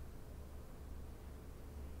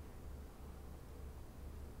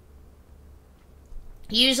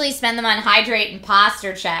 Usually spend them on hydrate and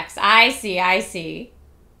posture checks. I see, I see.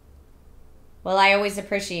 Well, I always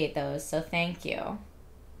appreciate those, so thank you.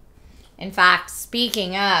 In fact,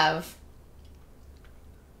 speaking of,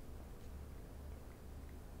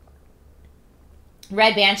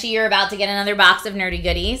 Red Banshee, you're about to get another box of nerdy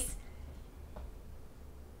goodies.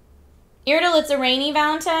 Irdal, it's a rainy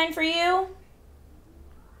Valentine for you.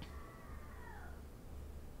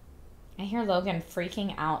 I hear Logan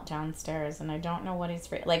freaking out downstairs, and I don't know what he's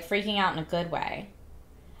like freaking out in a good way.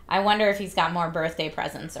 I wonder if he's got more birthday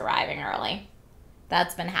presents arriving early.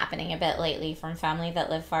 That's been happening a bit lately from family that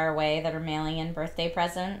live far away that are mailing in birthday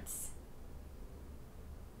presents.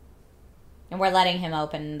 And we're letting him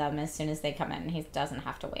open them as soon as they come in. He doesn't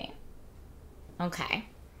have to wait. Okay.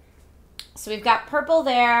 So we've got purple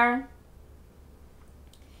there.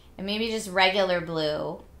 And maybe just regular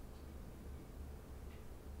blue.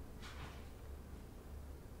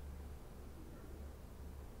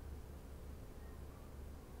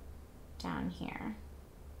 Down here.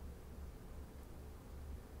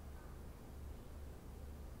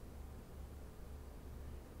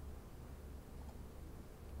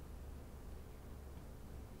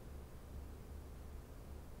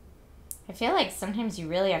 I feel like sometimes you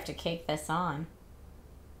really have to cake this on.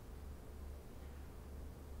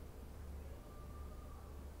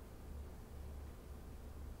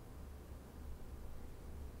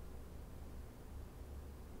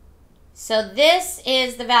 So this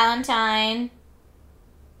is the Valentine.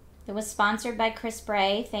 It was sponsored by Chris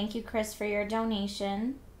Bray. Thank you, Chris, for your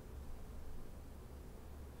donation.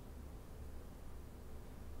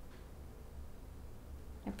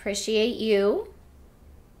 Appreciate you.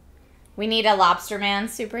 We need a Lobster Man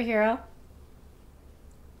superhero.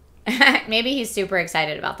 Maybe he's super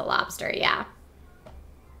excited about the lobster, yeah.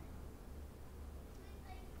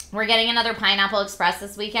 We're getting another Pineapple Express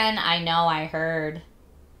this weekend. I know, I heard.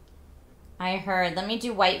 I heard. Let me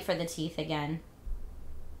do white for the teeth again.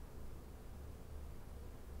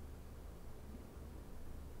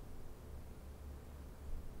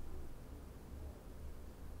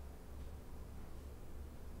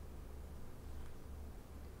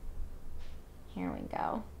 Here we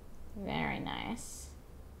go. Very nice.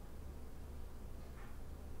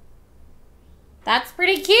 That's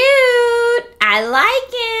pretty cute. I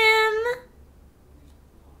like him.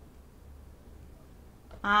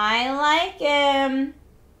 I like him.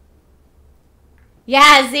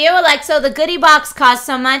 Yeah, Zio Alexo, the goodie box costs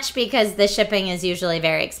so much because the shipping is usually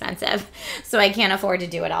very expensive. So I can't afford to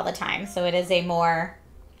do it all the time. So it is a more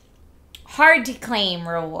hard to claim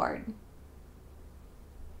reward.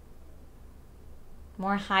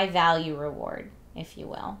 More high value reward, if you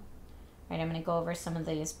will. All right, I'm going to go over some of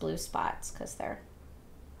these blue spots because they're...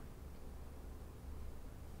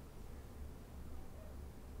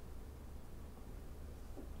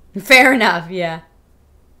 Fair enough, yeah.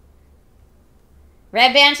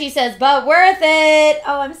 Red Banshee says, but worth it.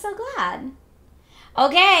 Oh, I'm so glad.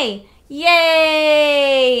 Okay.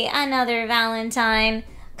 Yay. Another Valentine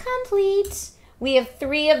complete. We have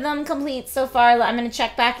 3 of them complete so far. I'm going to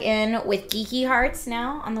check back in with Geeky Hearts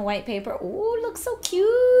now on the white paper. Ooh, looks so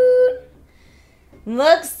cute.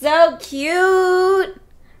 Looks so cute.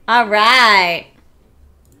 All right.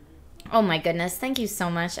 Oh, my goodness. Thank you so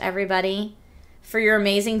much, everybody, for your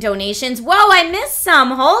amazing donations. Whoa, I missed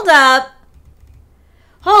some. Hold up.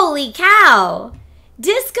 Holy cow.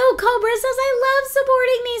 Disco Cobra says, I love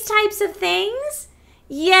supporting these types of things.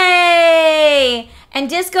 Yay. And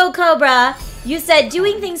Disco Cobra, you said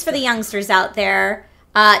doing things for the youngsters out there.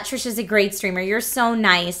 Trisha's a great streamer. You're so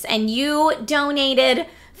nice. And you donated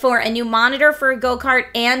for a new monitor for a go-kart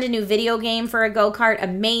and a new video game for a go-kart.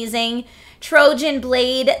 Amazing. Trojan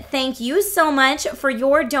Blade, thank you so much for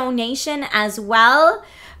your donation as well.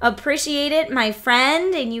 Appreciate it, my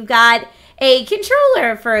friend. And you got a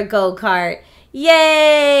controller for a go-kart.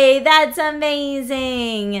 Yay, that's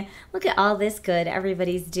amazing. Look at all this good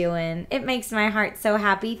everybody's doing. It makes my heart so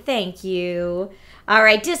happy. Thank you. All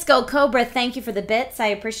right, Disco Cobra, thank you for the bits. I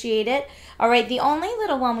appreciate it. All right, the only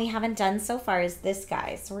little one we haven't done so far is this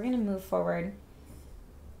guy. So we're going to move forward.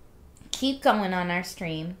 Keep going on our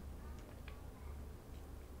stream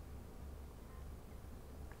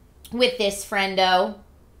with this friendo.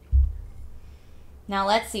 Now,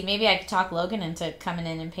 let's see. Maybe I could talk Logan into coming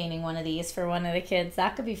in and painting one of these for one of the kids.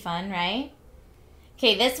 That could be fun, right?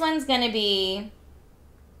 Okay, this one's going to be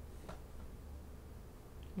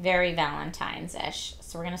very Valentine's-ish.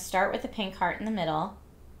 So we're going to start with the pink heart in the middle.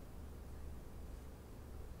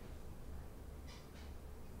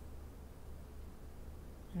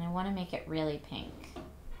 And I want to make it really pink.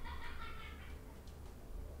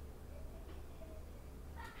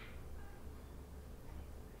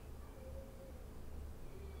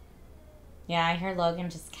 Yeah, I hear Logan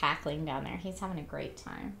just cackling down there. He's having a great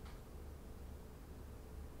time.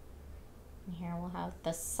 And here we'll have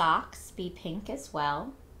the socks be pink as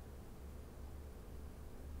well.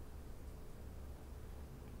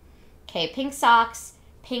 Okay, pink socks,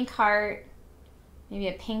 pink heart, maybe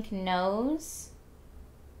a pink nose.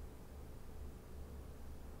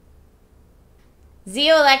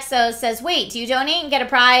 Zio Alexo says, wait, do you donate and get a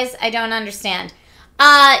prize? I don't understand.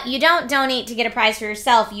 You don't donate to get a prize for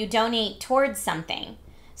yourself. You donate towards something.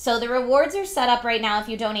 So the rewards are set up right now. If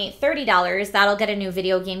you donate $30, that'll get a new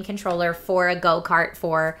video game controller for a go-kart.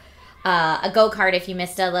 For a go-kart, if you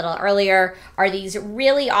missed a little earlier, are these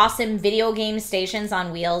really awesome video game stations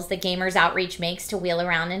on wheels that Gamers Outreach makes to wheel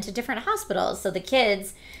around into different hospitals. So the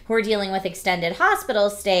kids who are dealing with extended hospital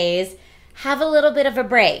stays have a little bit of a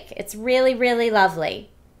break. It's really, really lovely.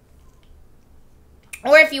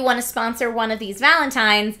 Or if you want to sponsor one of these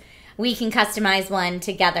Valentines, we can customize one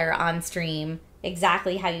together on stream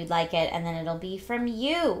exactly how you'd like it, and then it'll be from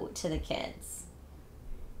you to the kids.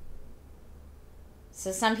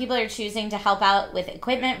 So some people are choosing to help out with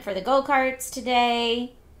equipment for the go-karts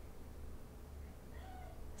today.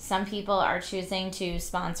 Some people are choosing to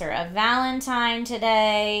sponsor a Valentine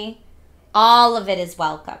today. All of it is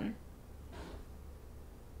welcome.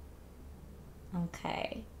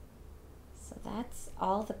 Okay. So that's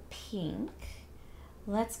all the pink.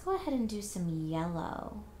 Let's go ahead and do some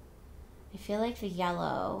yellow. I feel like the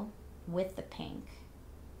yellow with the pink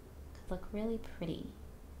could look really pretty.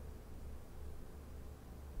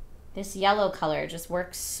 This yellow color just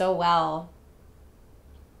works so well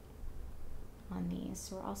on these.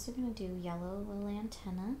 So we're also going to do yellow little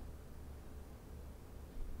antenna.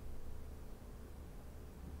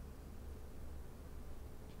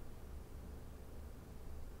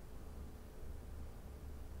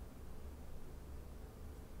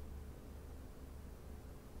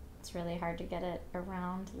 It's really hard to get it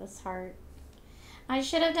around this heart. I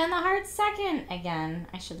should have done the heart second again.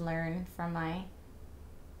 I should learn from my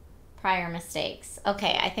prior mistakes.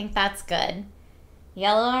 Okay, I think that's good.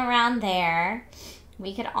 Yellow around there.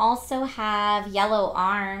 We could also have yellow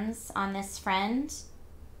arms on this friend.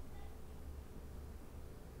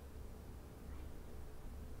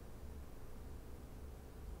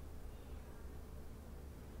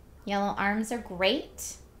 Yellow arms are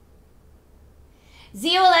great.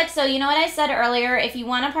 Zio Alexo, you know what I said earlier? If you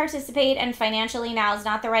want to participate and financially now is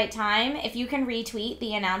not the right time, if you can retweet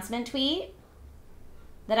the announcement tweet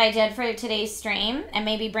that I did for today's stream and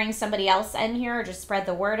maybe bring somebody else in here or just spread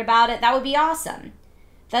the word about it, that would be awesome.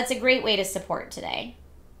 That's a great way to support today.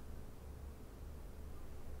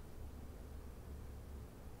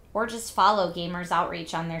 Or just follow Gamers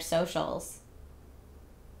Outreach on their socials.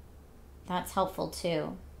 That's helpful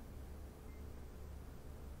too.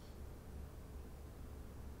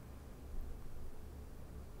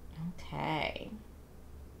 Okay.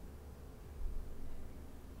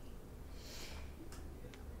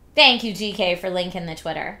 Thank you, GK, for linking the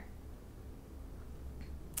Twitter.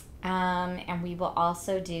 And we will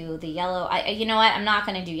also do the yellow. You know what? I'm not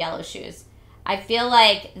going to do yellow shoes. I feel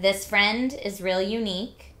like this friend is real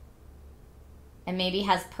unique and maybe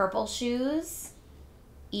has purple shoes,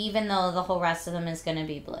 even though the whole rest of them is going to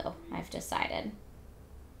be blue. I've decided.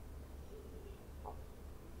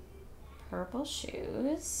 Purple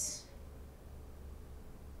shoes.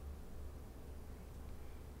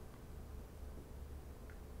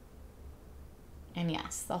 And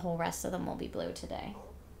yes, the whole rest of them will be blue today.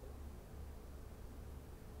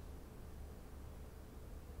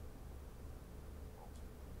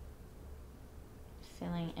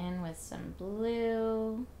 Filling in with some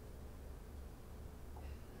blue.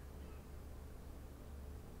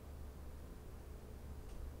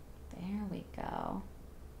 There we go.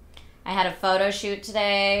 I had a photo shoot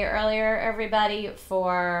today earlier, everybody,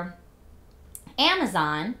 for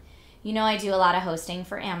Amazon. You know I do a lot of hosting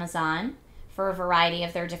for Amazon for a variety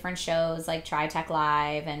of their different shows like TriTech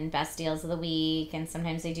Live and Best Deals of the Week, and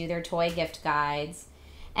sometimes they do their toy gift guides.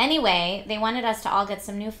 Anyway, they wanted us to all get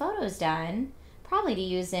some new photos done, probably to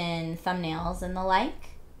use in thumbnails and the like.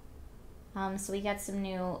 So we got some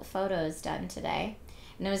new photos done today.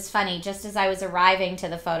 And it was funny, just as I was arriving to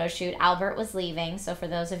the photo shoot, Albert was leaving. So for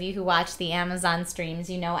those of you who watch the Amazon streams,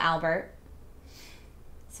 you know Albert.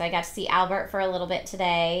 So I got to see Albert for a little bit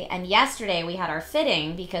today. And yesterday we had our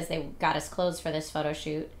fitting because they got us clothes for this photo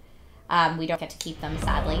shoot. We don't get to keep them,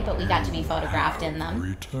 sadly, but we got to be photographed in them.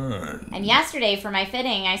 Return. And yesterday for my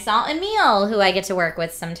fitting, I saw Emil, who I get to work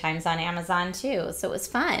with sometimes on Amazon too. So it was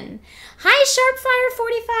fun. Hi,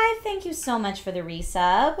 Sharpfire45. Thank you so much for the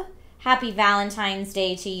resub. Happy Valentine's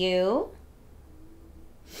Day to you.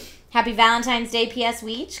 Happy Valentine's Day, PS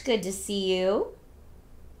Weech. Good to see you.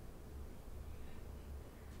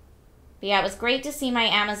 But yeah, it was great to see my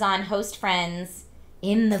Amazon host friends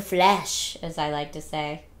in the flesh, as I like to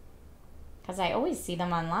say. Because I always see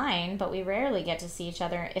them online, but we rarely get to see each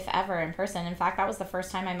other, if ever, in person. In fact, that was the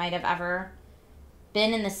first time I might have ever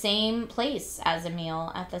been in the same place as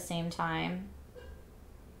Emil at the same time.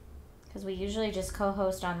 Because we usually just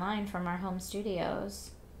co-host online from our home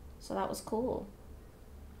studios. So that was cool.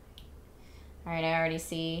 Alright, I already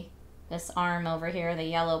see this arm over here, the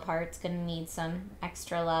yellow part's going to need some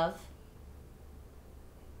extra love.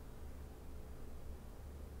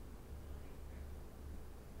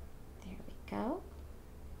 There we go.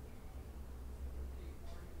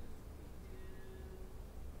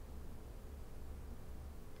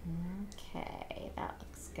 Okay, that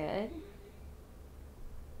looks good.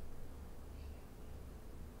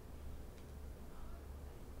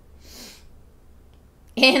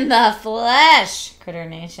 In the flesh, Critter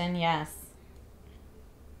Nation, yes.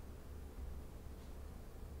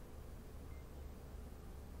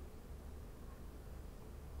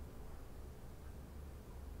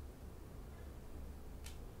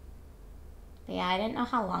 But yeah, I didn't know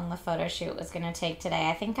how long the photo shoot was going to take today.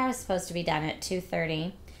 I think I was supposed to be done at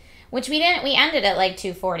 2:30, which we didn't. We ended at like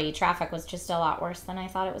 2:40. Traffic was just a lot worse than I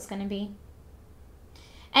thought it was going to be.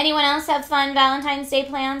 Anyone else have fun Valentine's Day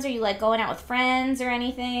plans? Are you like going out with friends or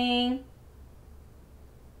anything?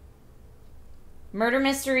 Murder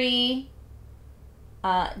Mystery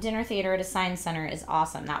Dinner Theater at a Science Center is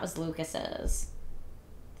awesome. That was Lucas's.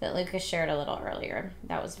 That Lucas shared a little earlier.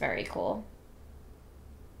 That was very cool.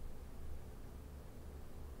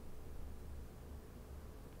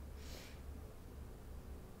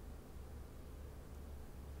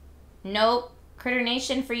 Nope. Critter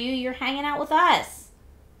Nation, for you, you're hanging out with us.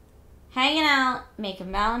 Hanging out,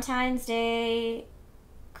 making Valentine's Day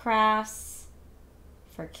crafts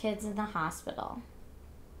for kids in the hospital.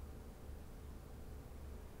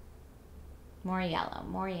 More yellow,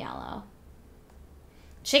 more yellow.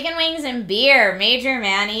 Chicken wings and beer, Major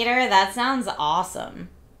Maneater. That sounds awesome.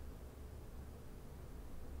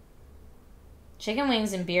 Chicken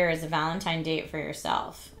wings and beer is a Valentine date for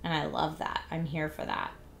yourself. And I love that. I'm here for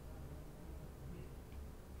that.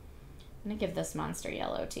 I'm going to give this monster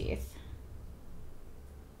yellow teeth.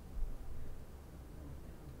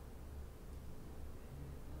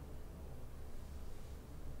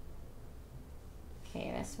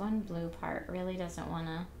 one blue part really doesn't want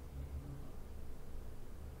to.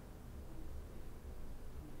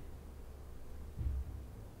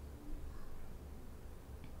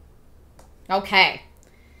 Okay.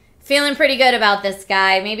 Feeling pretty good about this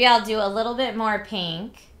guy. Maybe I'll do a little bit more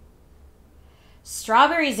pink.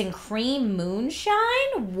 Strawberries and cream moonshine?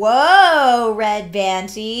 Whoa, Red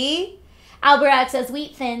Banty. Albert says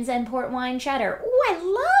wheat thins and port wine cheddar. Ooh, I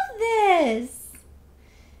love this.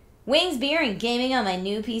 Wings, beer, and gaming on my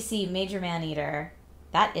new PC, Major Man Eater.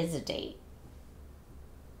 That is a date.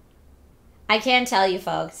 I can tell you,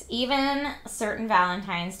 folks, even certain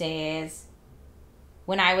Valentine's days,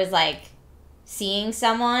 when I was like seeing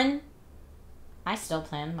someone, I still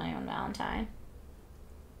planned my own Valentine.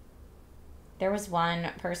 There was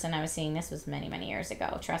one person I was seeing, this was many, many years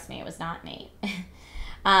ago. Trust me, it was not Nate.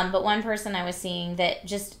 But one person I was seeing that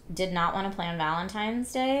just did not want to plan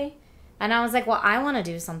Valentine's Day. And I was like, well, I want to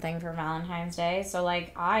do something for Valentine's Day. So,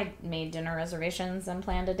 like, I made dinner reservations and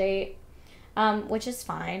planned a date, which is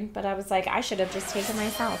fine. But I was like, I should have just taken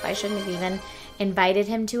myself. I shouldn't have even invited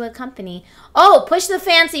him to accompany. Oh, push the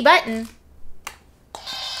fancy button.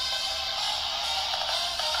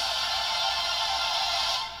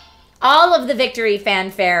 All of the victory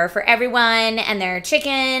fanfare for everyone and their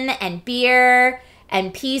chicken and beer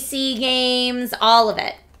and PC games, all of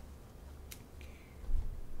it.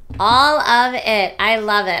 All of it. I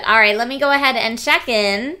love it. All right, let me go ahead and check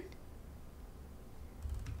in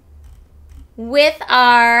with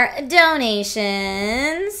our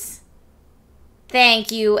donations.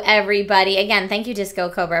 Thank you, everybody. Again, thank you, Disco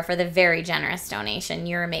Cobra, for the very generous donation.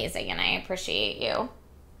 You're amazing, and I appreciate you.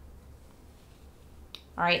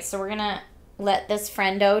 All right, so we're going to let this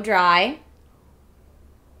friendo dry.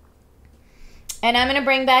 And I'm going to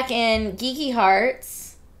bring back in Geeky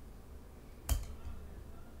Hearts.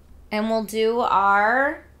 And we'll do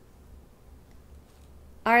our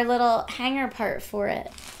little hanger part for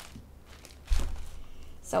it.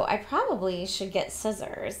 So I probably should get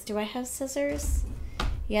scissors. Do I have scissors?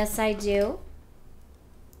 Yes, I do.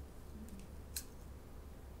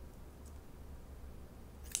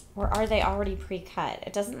 Or are they already pre-cut?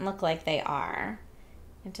 It doesn't look like they are.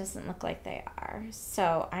 It doesn't look like they are.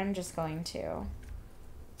 So I'm just going to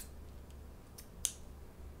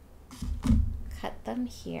cut them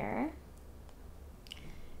here.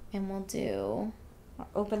 And we'll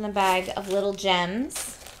open the bag of little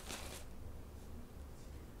gems.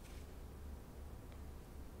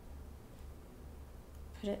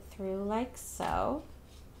 Put it through like so.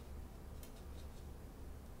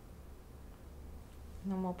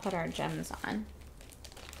 And then we'll put our gems on.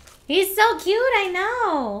 He's so cute, I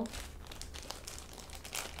know.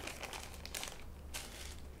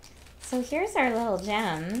 So here's our little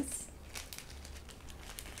gems.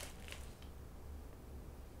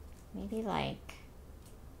 Maybe like,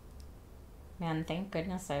 man, thank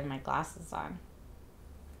goodness I have my glasses on.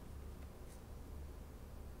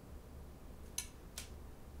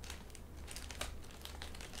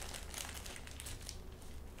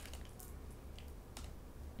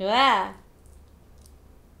 Yeah.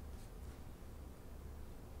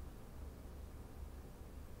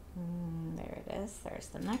 There it is. There's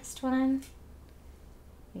the next one.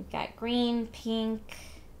 We've got green, pink.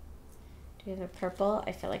 Do we have a purple?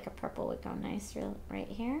 I feel like a purple would go nice right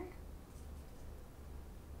here.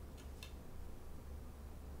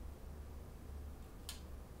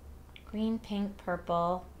 Green, pink,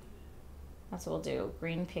 purple. That's what we'll do.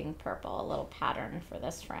 Green, pink, purple. A little pattern for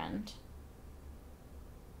this friend.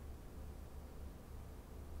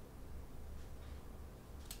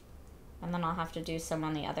 And then I'll have to do some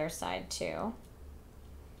on the other side too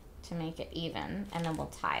to make it even, and then we'll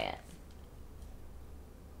tie it.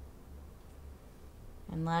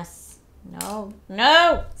 Unless,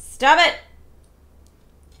 no, stop it.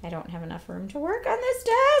 I don't have enough room to work on this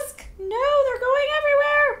desk. No, they're going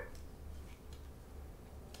everywhere.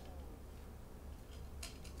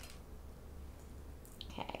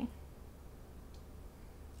 Okay.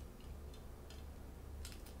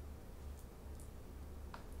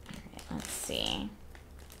 Let's see.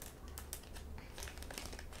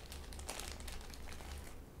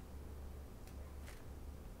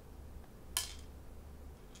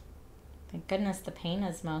 Thank goodness the paint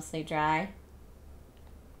is mostly dry.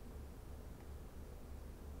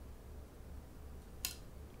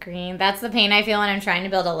 Green. That's the pain I feel when I'm trying to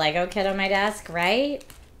build a Lego kit on my desk, right?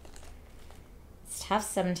 It's tough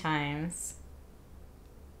sometimes.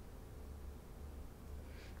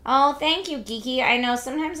 Oh, thank you, Geeky. I know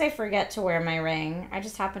sometimes I forget to wear my ring. I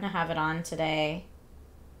just happen to have it on today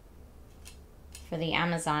for the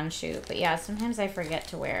Amazon shoot. But yeah, sometimes I forget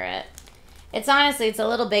to wear it. It's honestly, it's a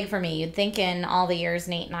little big for me. You'd think in all the years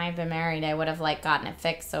Nate and I have been married, I would have like gotten it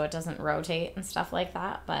fixed so it doesn't rotate and stuff like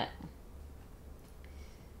that, but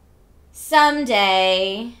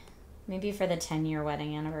someday, maybe for the 10-year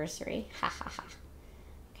wedding anniversary. Ha ha ha.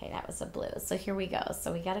 Okay, that was a blue. So here we go.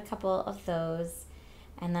 So we got a couple of those,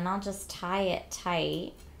 and then I'll just tie it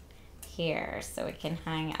tight here so it can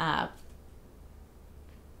hang up.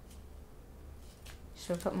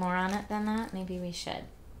 Should we put more on it than that? Maybe we should.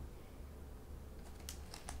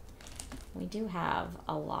 We do have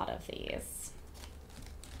a lot of these.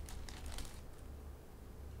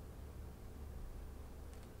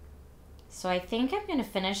 So I think I'm going to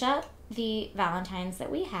finish up the Valentines that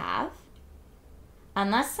we have.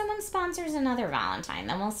 Unless someone sponsors another Valentine,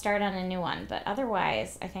 then we'll start on a new one. But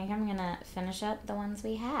otherwise, I think I'm going to finish up the ones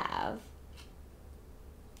we have.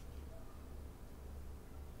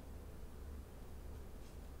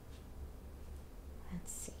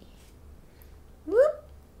 Let's see. Whoop!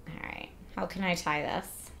 Alright, how can I tie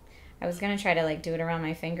this? I was going to try to like do it around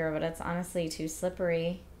my finger, but it's honestly too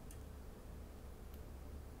slippery.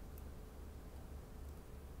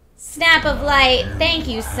 Snap of light. Thank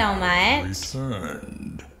you so much.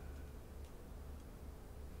 Returned.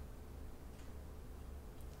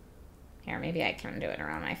 Here, maybe I can do it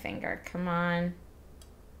around my finger. Come on.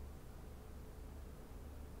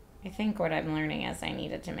 I think what I'm learning is I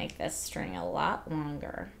needed to make this string a lot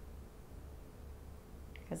longer,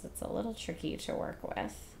 because it's a little tricky to work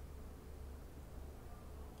with.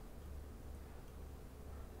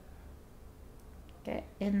 Get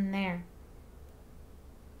in there.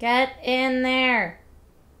 Get in there.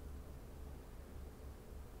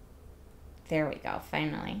 There we go,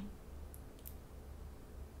 finally.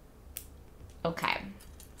 Okay,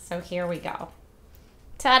 so here we go.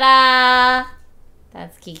 Ta-da!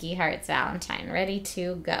 That's Kiki Heart's Valentine, ready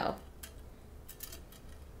to go.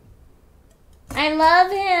 I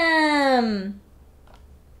love him.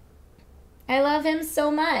 I love him so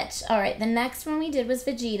much. All right, the next one we did was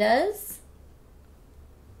Vegeta's.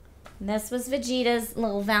 This was Vegeta's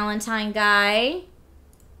little Valentine guy.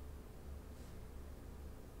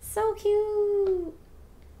 So cute.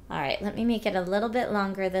 All right, let me make it a little bit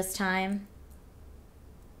longer this time.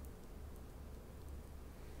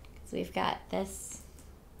 So we've got this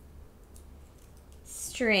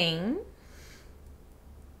string.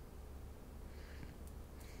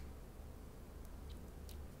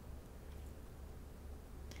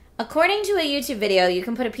 According to a YouTube video, you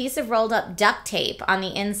can put a piece of rolled up duct tape on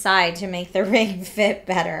the inside to make the ring fit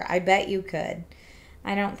better. I bet you could.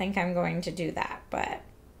 I don't think I'm going to do that, but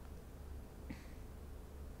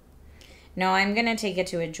no, I'm going to take it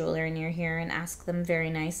to a jeweler near here and ask them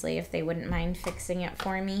very nicely if they wouldn't mind fixing it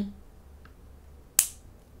for me.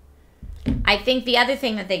 I think the other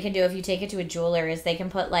thing that they can do if you take it to a jeweler is they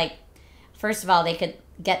can put like, first of all, they could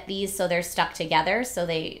get these so they're stuck together so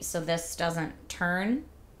this doesn't turn.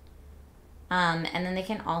 And then they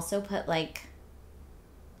can also put like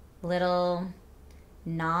little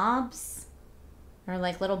knobs or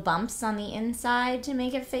like little bumps on the inside to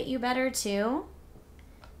make it fit you better too.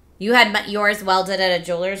 You had yours welded at a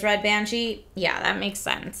jeweler's, Red Banshee? Yeah, that makes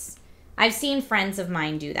sense. I've seen friends of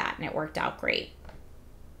mine do that and it worked out great.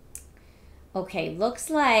 Okay, looks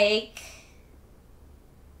like,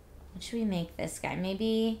 what should we make this guy?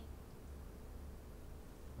 Maybe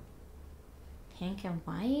pink and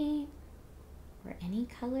white? Or any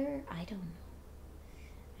color? I don't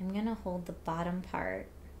know. I'm going to hold the bottom part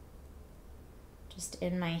just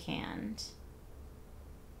in my hand.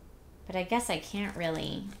 But I guess I can't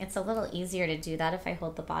really. It's a little easier to do that if I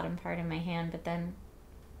hold the bottom part in my hand, but then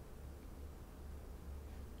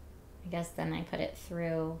I guess then I put it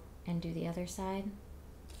through and do the other side.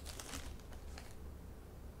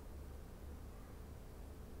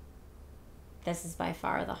 This is by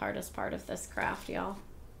far the hardest part of this craft, y'all.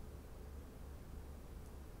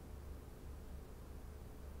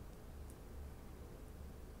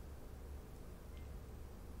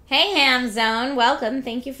 Hey, Ham Zone. Welcome.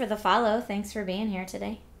 Thank you for the follow. Thanks for being here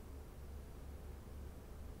today.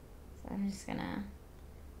 So I'm just going to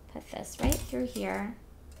put this right through here.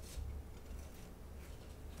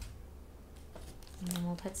 And then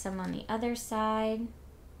we'll put some on the other side.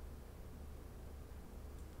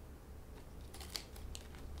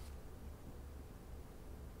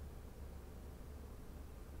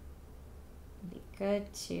 Be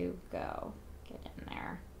good to go. Get in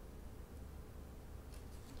there.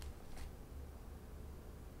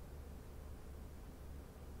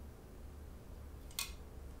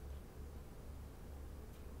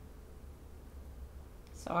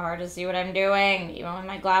 So hard to see what I'm doing, even with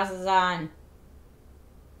my glasses on.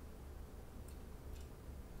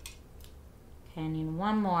 Okay, I need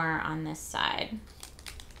one more on this side.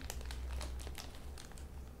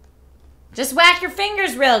 Just whack your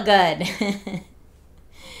fingers real good.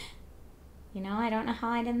 You know, I don't know how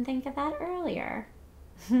I didn't think of that earlier.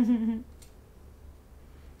 No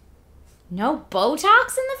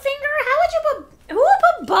Botox in the finger? How would you put... Who would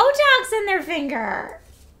put Botox in their finger?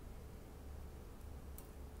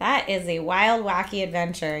 That is a wild, wacky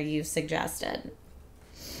adventure you've suggested.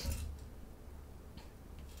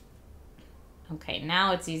 Okay,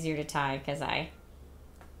 now it's easier to tie because I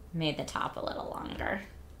made the top a little longer.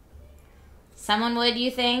 Someone would, you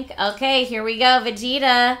think? Okay, here we go,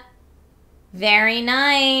 Vegeta. Very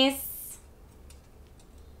nice.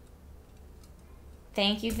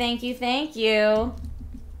 Thank you, thank you, thank you.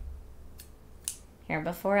 Here,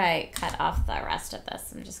 before I cut off the rest of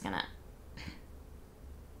this, I'm just gonna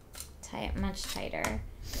tie it much tighter.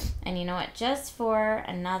 And you know what? Just for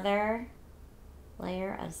another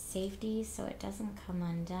layer of safety so it doesn't come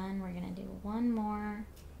undone, we're gonna do one more.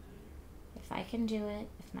 If I can do it,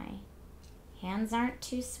 if my hands aren't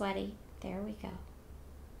too sweaty. There we go.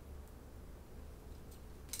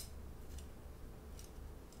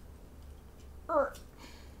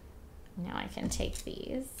 Now I can take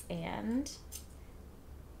these and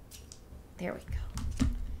there we go.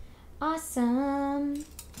 Awesome.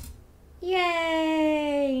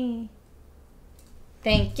 Yay.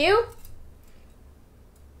 Thank you.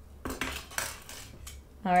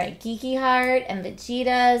 All right, Geeky Heart and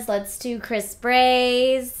Vegeta's. Let's do Chris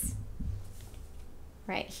Bray's.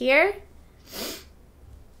 Right here.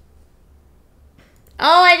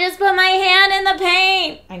 Oh, I just put my hand in the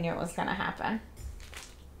paint. I knew it was gonna happen.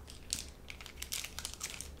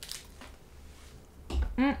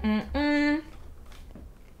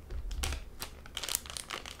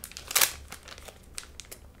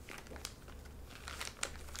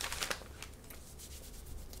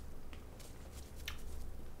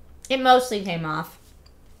 It mostly came off.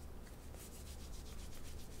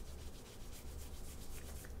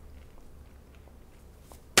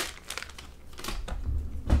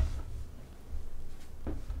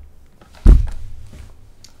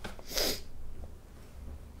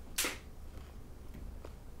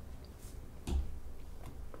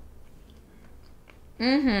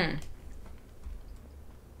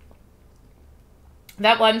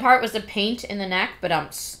 That one part was the paint in the neck, but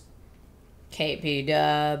KP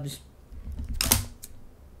dubs.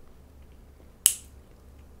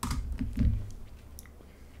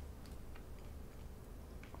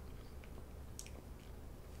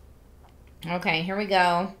 Okay, here we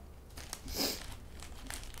go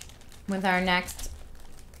with our next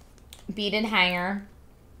beaded hanger.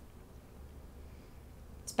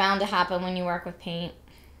 It's bound to happen when you work with paint.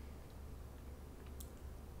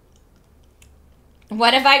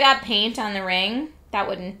 What if I got paint on the ring? That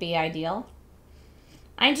wouldn't be ideal.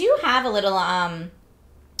 I do have a little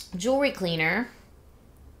jewelry cleaner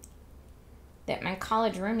that my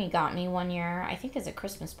college roomie got me one year, I think as a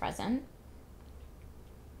Christmas present.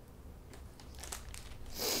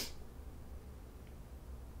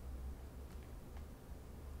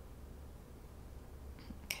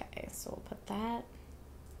 Okay, so we'll put that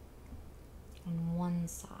on one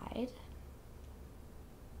side.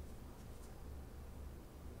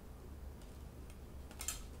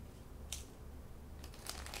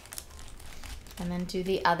 And then do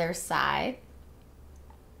the other side.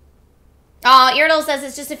 Oh, Irdle says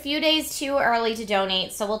it's just a few days too early to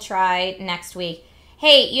donate, so we'll try next week.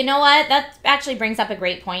 Hey, you know what? That actually brings up a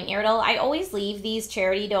great point, Irdle. I always leave these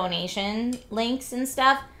charity donation links and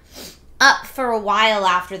stuff up for a while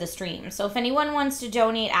after the stream. So if anyone wants to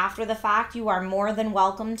donate after the fact, you are more than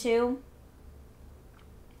welcome to.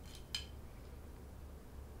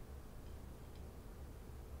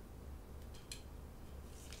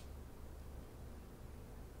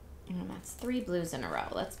 And that's 3 blues in a row.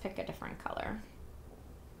 Let's pick a different color.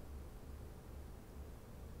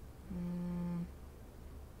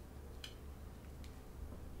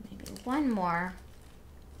 Maybe one more.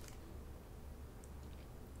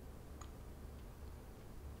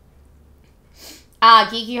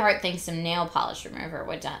 Geeky Heart thinks some nail polish remover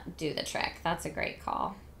would do the trick. That's a great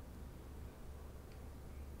call.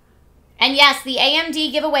 And yes, the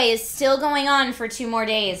AMD giveaway is still going on for 2 more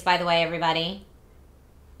days, by the way, everybody.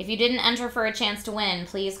 If you didn't enter for a chance to win,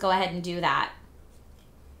 please go ahead and do that.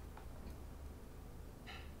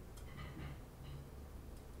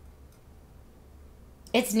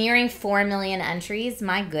 It's nearing 4 million entries.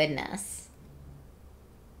 My goodness.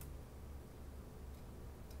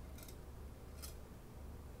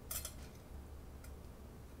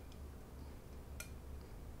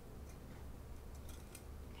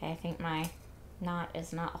 Okay, I think my knot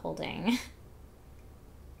is not holding.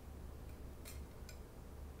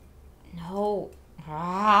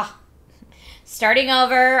 Starting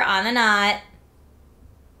over on the knot.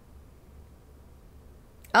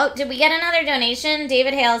 Oh, did we get another donation?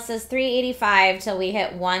 David Hale says $3.85 till we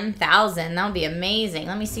hit 1,000. That would be amazing.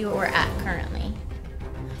 Let me see what we're at currently.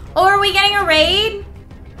 Oh, are we getting a raid?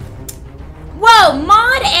 Whoa,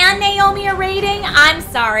 Maud and Naomi are raiding? I'm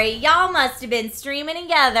sorry. Y'all must have been streaming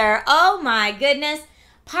together. Oh my goodness.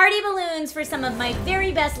 Party balloons for some of my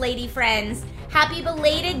very best lady friends. Happy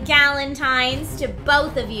belated Valentines to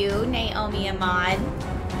both of you, Naomi and Maud.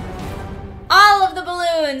 All of the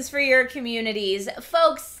balloons for your communities.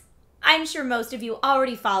 Folks, I'm sure most of you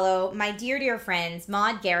already follow my dear, dear friends,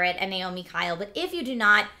 Maud Garrett and Naomi Kyle. But if you do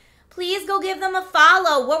not, please go give them a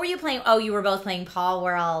follow. What were you playing? Oh, you were both playing Paw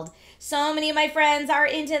World. So many of my friends are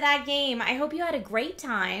into that game. I hope you had a great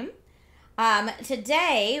time.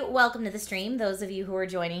 Today, welcome to the stream. Those of you who are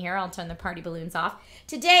joining here, I'll turn the party balloons off.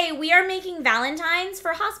 Today, we are making Valentines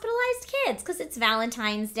for hospitalized kids because it's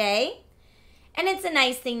Valentine's Day. And it's a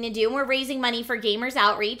nice thing to do. We're raising money for Gamers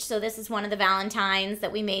Outreach. So this is one of the Valentines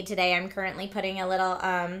that we made today. I'm currently putting a little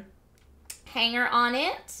hanger on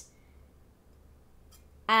it.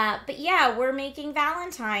 But yeah, we're making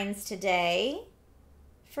Valentines today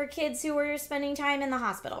for kids who are spending time in the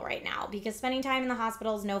hospital right now, because spending time in the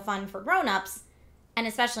hospital is no fun for grown-ups and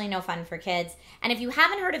especially no fun for kids. And if you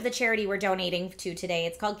haven't heard of the charity we're donating to today,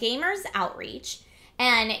 it's called Gamers Outreach.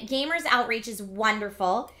 And Gamers Outreach is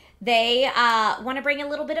wonderful. They want to bring a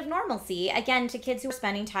little bit of normalcy, again, to kids who are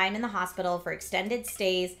spending time in the hospital for extended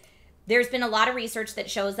stays. There's been a lot of research that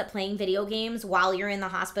shows that playing video games while you're in the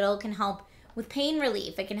hospital can help with pain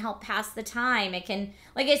relief. It can help pass the time. It can,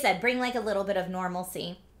 like I said, bring like a little bit of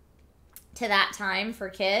normalcy to that time for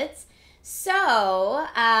kids. So,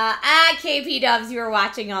 KP Dubs, you were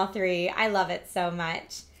watching all three. I love it so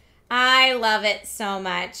much. I love it so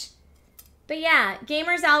much. But yeah,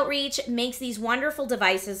 Gamers Outreach makes these wonderful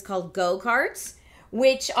devices called go-karts,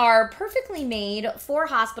 which are perfectly made for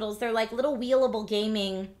hospitals. They're like little wheelable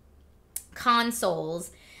gaming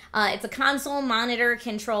consoles. It's a console, monitor,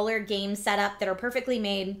 controller, game setup that are perfectly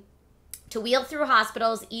made to wheel through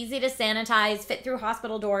hospitals, easy to sanitize, fit through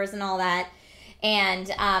hospital doors and all that. And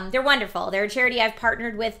they're wonderful. They're a charity I've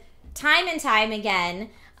partnered with time and time again.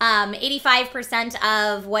 85%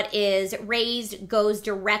 of what is raised goes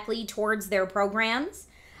directly towards their programs.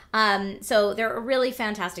 So they're a really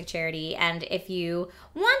fantastic charity. And if you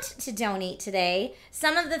want to donate today,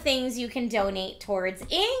 some of the things you can donate towards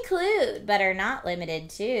include, but are not limited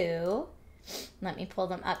to, let me pull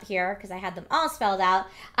them up here because I had them all spelled out.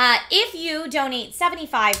 If you donate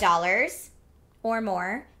 $75 or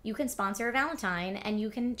more, you can sponsor a Valentine and you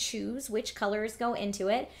can choose which colors go into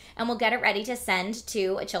it and we'll get it ready to send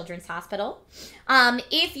to a children's hospital.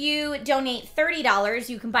 If you donate $30,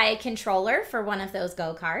 you can buy a controller for one of those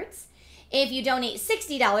go-karts. If you donate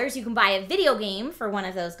 $60, you can buy a video game for one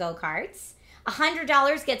of those go-karts.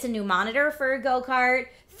 $100 gets a new monitor for a go-kart.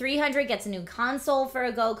 $300 gets a new console for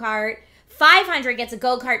a go-kart. $500 gets a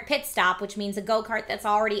go-kart pit stop, which means a go-kart that's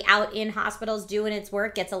already out in hospitals doing its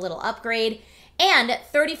work gets a little upgrade. And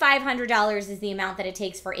 $3,500 is the amount that it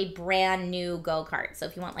takes for a brand new go-kart. So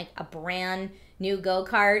if you want like a brand new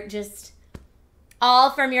go-kart, just all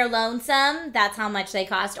from your lonesome, that's how much they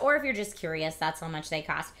cost. Or if you're just curious, that's how much they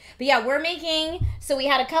cost. But yeah, we're making, so we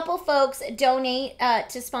had a couple folks donate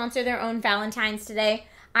to sponsor their own Valentines today.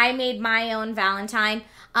 I made my own Valentine.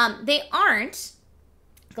 They aren't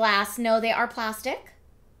glass. No, they are plastic.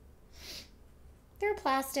 They're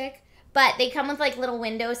plastic. But they come with like little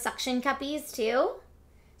window suction cuppies too.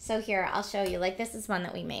 So here, I'll show you. Like this is one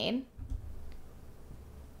that we made.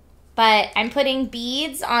 But I'm putting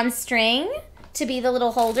beads on string to be the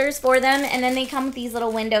little holders for them. And then they come with these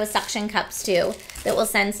little window suction cups too that we'll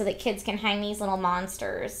send so that kids can hang these little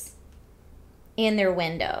monsters in their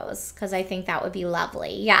windows. Because I think that would be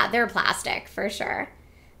lovely. Yeah, they're plastic for sure.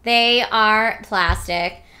 They are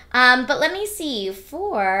plastic. But let me see,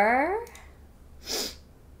 for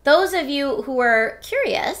those of you who are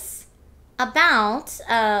curious about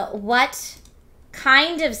what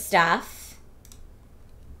kind of stuff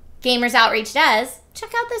Gamers Outreach does,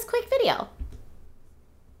 check out this quick video.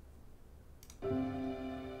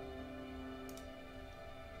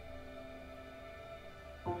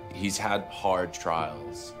 He's had hard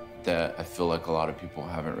trials that I feel like a lot of people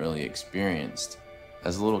haven't really experienced.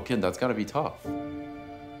 As a little kid, that's gotta be tough.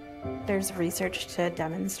 There's research to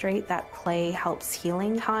demonstrate that play helps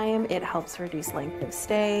healing time, it helps reduce length of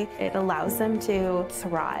stay, it allows them to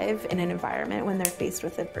thrive in an environment when they're faced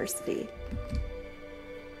with adversity.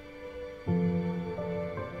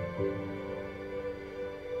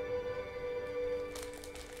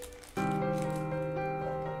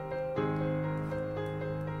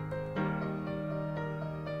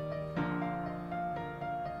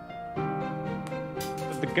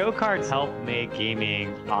 The go-karts help make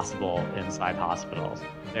gaming possible inside hospitals.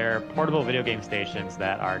 They're portable video game stations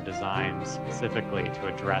that are designed specifically to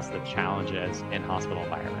address the challenges in hospital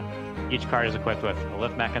environment. Each cart is equipped with a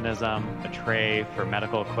lift mechanism, a tray for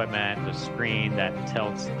medical equipment, a screen that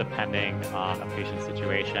tilts depending on a patient's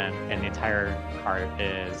situation, and the entire cart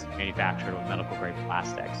is manufactured with medical-grade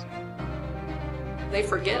plastics. They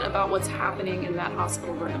forget about what's happening in that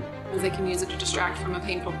hospital room. They can use it to distract from a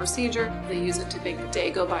painful procedure. They use it to make the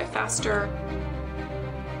day go by faster.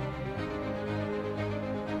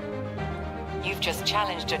 You've just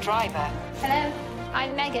challenged a driver. Hello,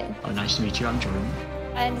 I'm Megan. Oh, nice to meet you. I'm Jerome.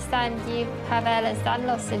 I understand you have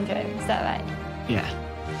Ehlers-Danlos syndrome, is that right? Yeah.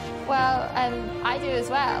 Well, I do as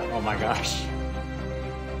well. Oh my gosh.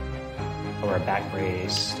 Or a back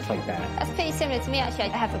brace, stuff like that. That's pretty similar to me, actually.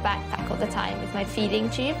 I have a backpack all the time with my feeding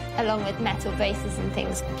tube, along with metal braces and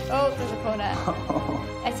things. Oh, there's a corner.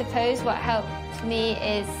 I suppose what helps me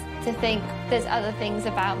is to think there's other things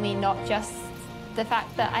about me, not just the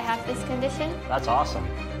fact that I have this condition. That's awesome.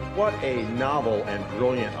 What a novel and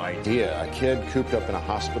brilliant idea. A kid cooped up in a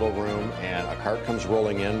hospital room and a cart comes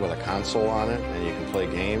rolling in with a console on it and you can play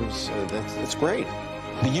games. That's great.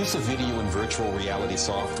 The use of video and virtual reality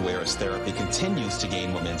software as therapy continues to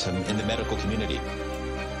gain momentum in the medical community.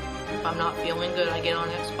 If I'm not feeling good, I get on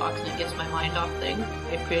Xbox and it gets my mind off things.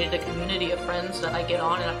 I've created a community of friends that I get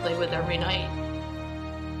on and I play with every night.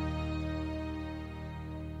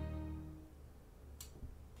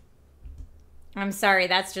 I'm sorry,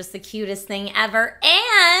 that's just the cutest thing ever.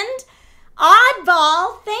 And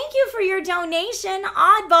Oddball, thank you for your donation.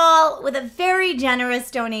 Oddball, with a very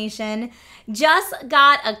generous donation, just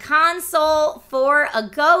got a console for a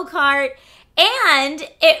go-kart, and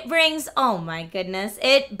it brings, oh my goodness,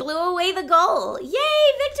 it blew away the goal. Yay,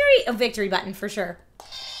 victory! A victory button for sure.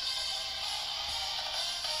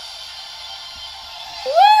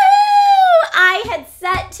 Woo! I had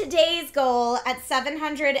set today's goal at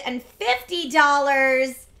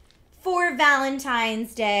 $750 for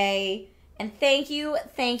Valentine's Day. And thank you,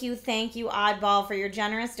 Oddball, for your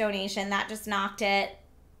generous donation. That just knocked it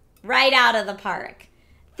right out of the park.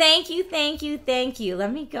 Thank you.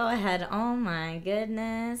 Let me go ahead. Oh my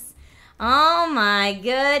goodness. All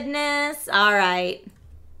right.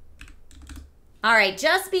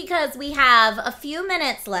 Just because we have a few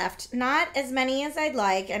minutes left, not as many as I'd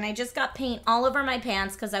like, and I just got paint all over my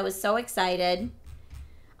pants because I was so excited.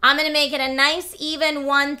 I'm going to make it a nice even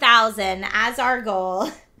 1,000 as our goal.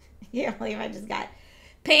 You can't believe I just got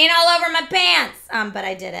paint all over my pants. But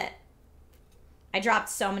I did it. I dropped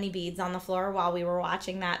so many beads on the floor while we were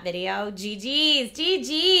watching that video.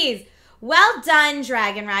 GG's. Well done,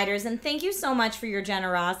 Dragon Riders, and thank you so much for your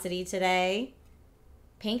generosity today.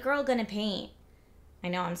 Paint Girl gonna paint. I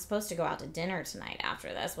know I'm supposed to go out to dinner tonight after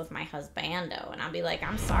this with my husbando, and I'll be like,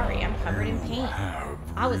 I'm sorry, I'm covered in paint.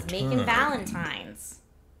 I was making Valentines.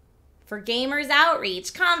 For Gamers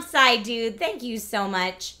Outreach. Compside, dude, thank you so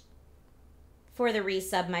much for the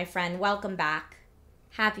resub, my friend. Welcome back.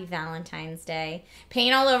 Happy Valentine's Day.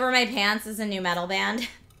 Paint All Over My Pants is a new metal band.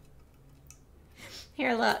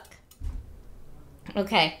 Here, look.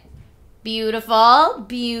 Okay. Beautiful.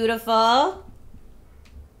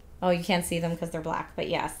 Oh, you can't see them because they're black, but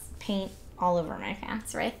yes. Paint all over my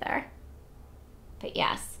pants right there. But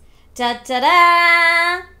yes.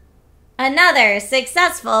 Da-da-da! Another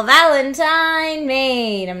successful Valentine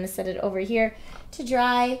made. I'm going to set it over here to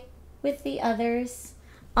dry with the others.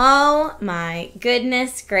 Oh my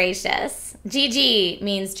goodness gracious. GG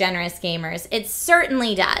means generous gamers. It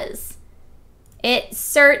certainly does.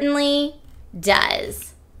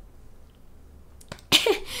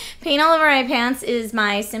 Paint All Over My Pants is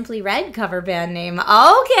my Simply Red cover band name.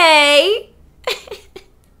 Okay.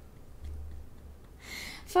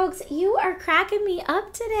 Folks, you are cracking me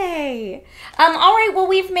up today. All right, well,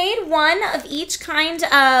 we've made one of each kind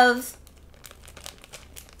of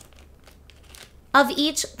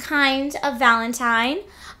Valentine.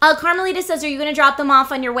 Carmelita says, are you going to drop them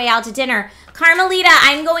off on your way out to dinner? Carmelita,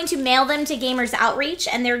 I'm going to mail them to Gamers Outreach,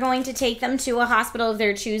 and they're going to take them to a hospital of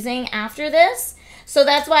their choosing after this. So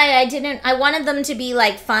that's why I wanted them to be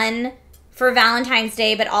like fun for Valentine's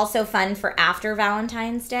Day, but also fun for after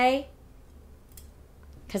Valentine's Day.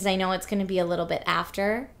 Because I know it's going to be a little bit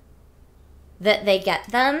after that they get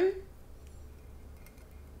them.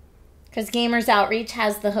 Because Gamers Outreach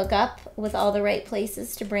has the hookup with all the right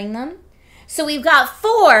places to bring them. So we've got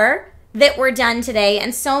 4 that were done today,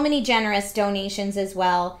 and so many generous donations as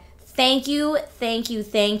well. Thank you,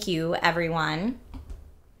 everyone.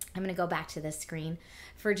 I'm going to go back to this screen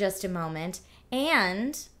for just a moment.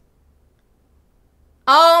 And,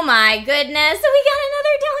 oh my goodness, we got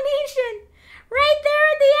another donation Right there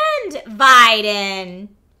at the end. Biden.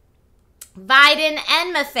 Biden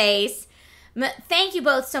and Maface. Thank you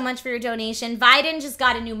both so much for your donation. Biden just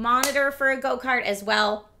got a new monitor for a go-kart as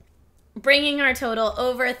well, bringing our total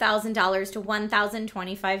over $1,000 to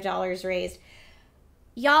 $1,025 raised.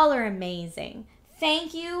 Y'all are amazing.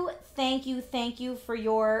 Thank you, thank you, thank you for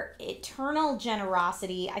your eternal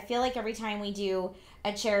generosity. I feel like every time we do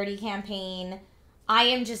a charity campaign, I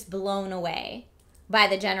am just blown away by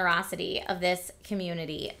the generosity of this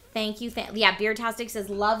community. Thank you. Yeah, Beertastic says,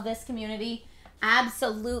 love this community.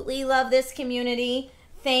 Absolutely love this community.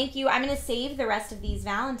 Thank you. I'm going to save the rest of these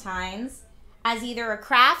Valentines as either a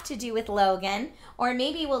craft to do with Logan, or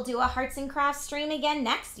maybe we'll do a Hearts and Crafts stream again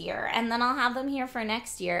next year, and then I'll have them here for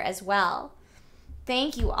next year as well.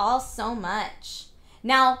 Thank you all so much.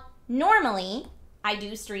 Now, normally, I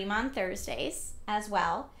do stream on Thursdays as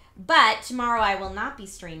well, but tomorrow I will not be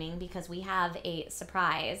streaming because we have a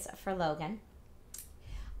surprise for Logan.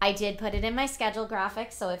 I did put it in my schedule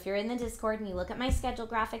graphic, so if you're in the Discord and you look at my schedule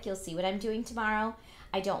graphic, you'll see what I'm doing tomorrow.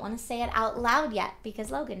 I don't want to say it out loud yet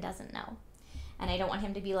because Logan doesn't know. And I don't want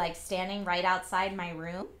him to be like standing right outside my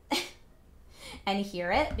room and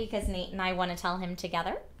hear it because Nate and I want to tell him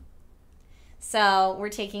together. So we're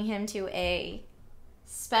taking him to a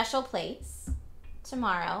special place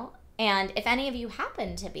tomorrow. And if any of you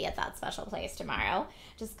happen to be at that special place tomorrow,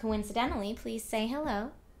 just coincidentally, please say hello.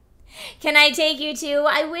 Can I take you to?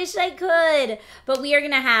 I wish I could. But we are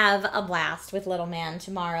going to have a blast with Little Man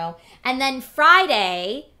tomorrow. And then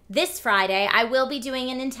Friday, this Friday, I will be doing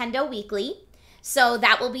a Nintendo Weekly. So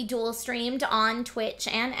that will be dual streamed on Twitch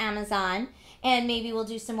and Amazon. And maybe we'll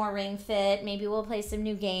do some more Ring Fit. Maybe we'll play some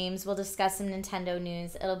new games. We'll discuss some Nintendo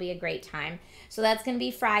news. It'll be a great time. So that's going to be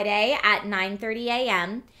Friday at 9:30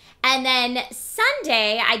 a.m. And then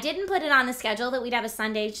Sunday, I didn't put it on the schedule that we'd have a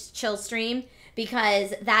Sunday chill stream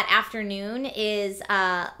because that afternoon is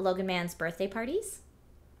Logan Man's birthday parties.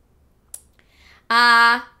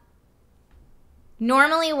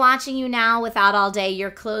 Normally watching you now without all day,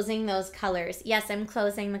 you're closing those colors. Yes, I'm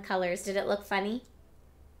closing the colors. Did it look funny?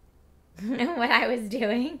 What I was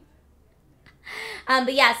doing?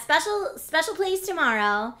 But yeah, special place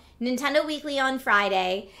tomorrow. Nintendo Weekly on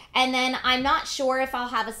Friday. And then I'm not sure if I'll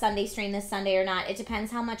have a Sunday stream this Sunday or not. It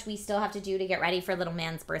depends how much we still have to do to get ready for Little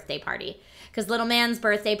Man's birthday party. Because Little Man's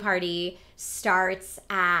birthday party starts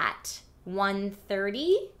at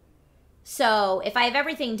 1:30. So if I have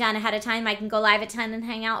everything done ahead of time, I can go live at 10 and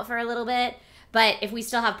hang out for a little bit. But if we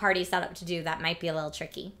still have party set up to do, that might be a little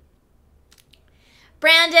tricky.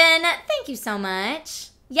 Brandon, thank you so much.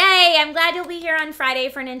 Yay, I'm glad you'll be here on Friday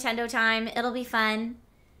for Nintendo time. It'll be fun.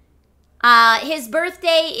 His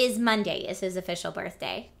birthday is Monday, is his official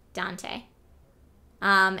birthday, Dante.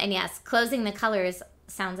 And yes, Closing the Colors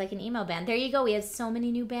sounds like an emo band. There you go. We have so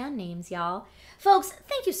many new band names, y'all. Folks,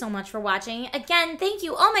 thank you so much for watching. Again, thank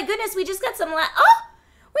you. Oh my goodness, we just got some donations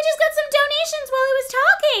while I was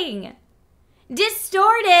talking.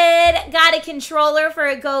 Distorted got a controller for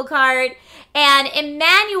a go-kart, and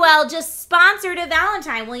Emmanuel just sponsored a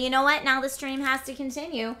Valentine. Well, you know what? Now the stream has to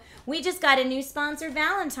continue. We just got a new sponsored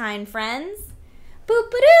Valentine, friends.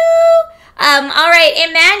 Boop-a-doo! All right,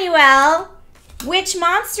 Emmanuel, which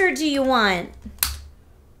monster do you want?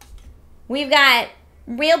 We've got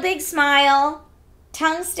real big smile,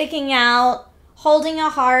 tongue sticking out, holding a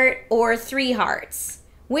heart, or 3 hearts.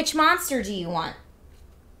 Which monster do you want?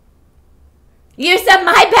 You said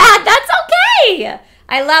my bad. That's okay.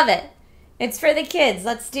 I love it. It's for the kids.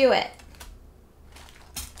 Let's do it.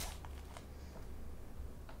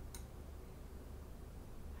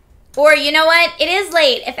 Or you know what? It is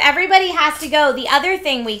late. If everybody has to go, the other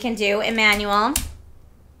thing we can do, Emmanuel,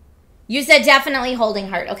 you said definitely holding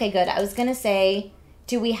heart. Okay, good. I was going to say,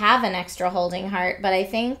 do we have an extra holding heart? But I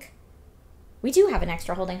think we do have an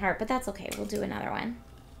extra holding heart, but that's okay. We'll do another one.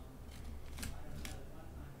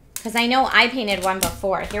 Because I know I painted one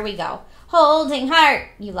before. Here we go. Holding heart.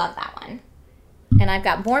 You love that one. And I've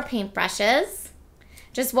got more paintbrushes.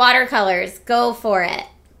 Just watercolors. Go for it.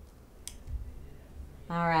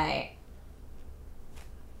 All right.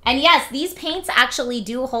 And yes, these paints actually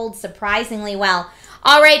do hold surprisingly well.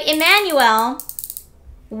 All right, Emmanuel,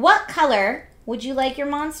 what color would you like your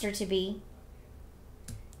monster to be?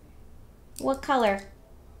 What color?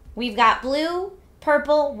 We've got blue,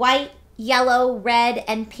 purple, white, yellow, red,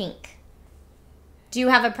 and pink. Do you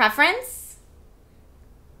have a preference?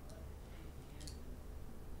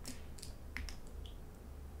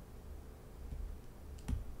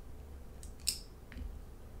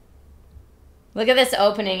 Look at this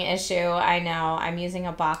opening issue. I know. I'm using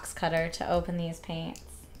a box cutter to open these paints.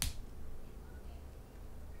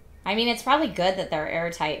 I mean, it's probably good that they're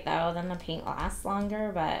airtight, though. Then the paint lasts longer,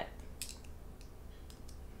 but...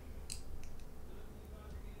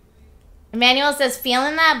 Emmanuel says,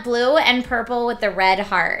 feeling that blue and purple with the red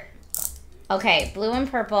heart. Okay, blue and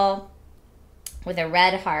purple with a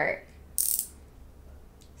red heart.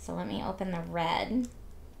 So let me open the red.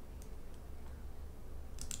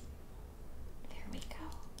 There we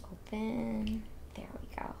go. Open. There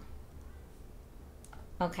we go.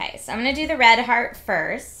 Okay, so I'm going to do the red heart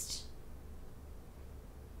first.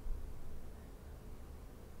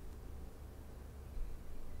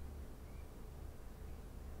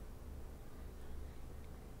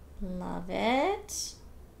 Love it.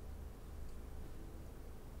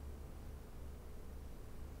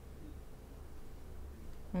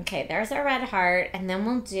 Okay, there's our red heart, and then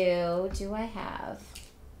we'll do I have?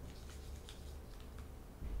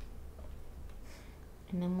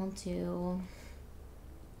 And then we'll do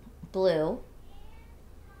blue.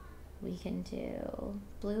 We can do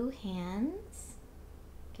blue hands.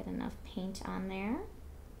 Get enough paint on there.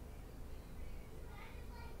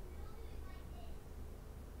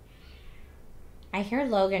 I hear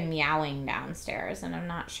Logan meowing downstairs, and I'm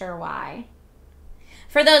not sure why.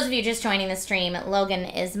 For those of you just joining the stream, Logan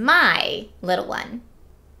is my little one.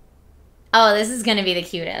 Oh, this is going to be the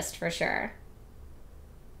cutest for sure.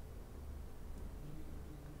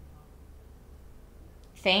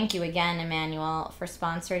 Thank you again, Emmanuel, for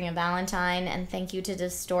sponsoring a Valentine, and thank you to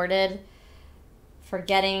Distorted for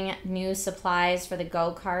getting new supplies for the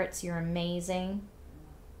go-karts. You're amazing.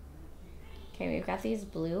 Okay, we've got these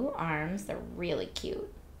blue arms. They're really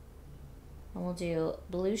cute. And we'll do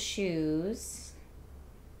blue shoes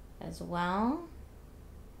as well.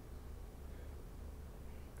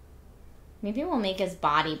 Maybe we'll make his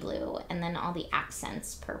body blue and then all the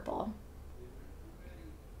accents purple.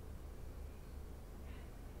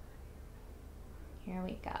 Here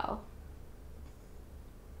we go.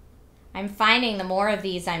 I'm finding the more of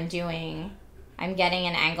these I'm doing, I'm getting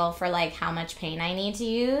an angle for like how much paint I need to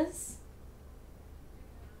use.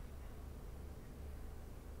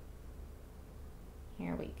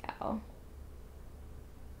 Here we go.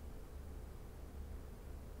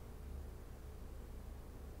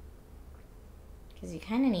 Because you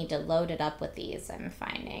kind of need to load it up with these, I'm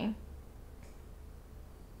finding.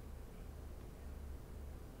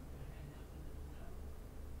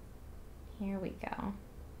 Here we go.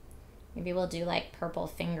 Maybe we'll do like purple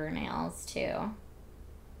fingernails too.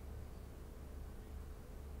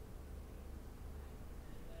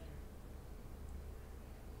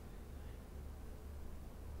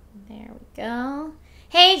 There we go.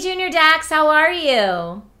 Hey, Junior Dax, how are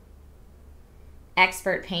you?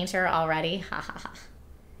 Expert painter already? Ha ha ha.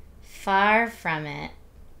 Far from it.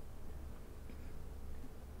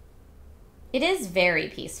 It is very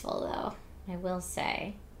peaceful, though, I will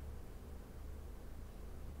say.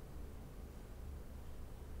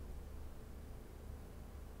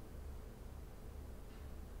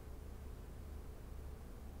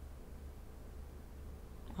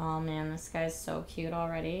 Oh man, this guy's so cute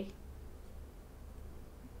already.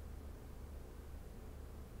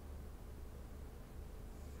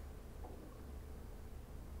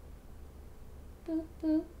 Boop,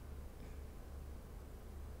 boop.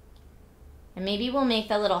 And maybe we'll make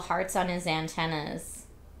the little hearts on his antennas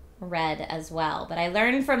red as well. But I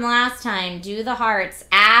learned from last time, do the hearts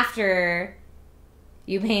after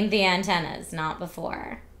you paint the antennas, not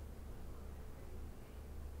before.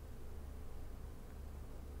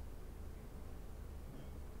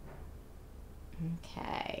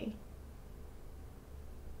 Okay.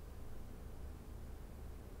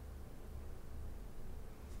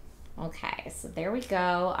 Okay, so there we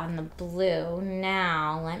go on the blue.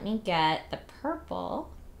 Now, let me get the purple.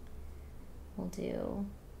 We'll do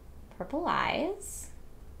purple eyes.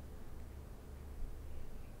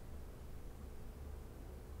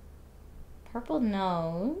 Purple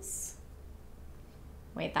nose.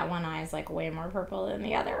 Wait, that one eye is like way more purple than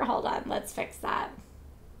the other. Hold on, let's fix that.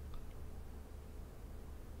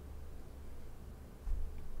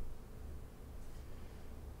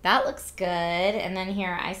 That looks good. And then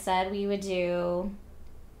here, I said we would do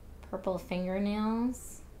purple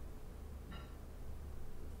fingernails.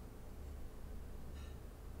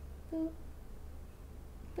 Boop,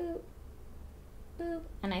 boop, boop.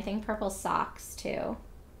 And I think purple socks too.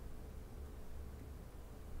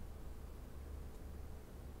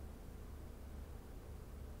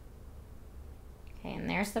 Okay, and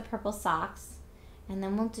there's the purple socks. And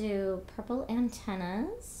then we'll do purple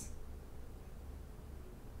antennas.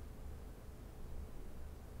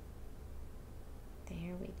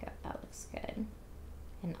 There we go. That looks good.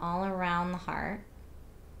 And all around the heart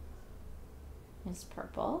is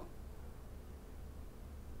purple.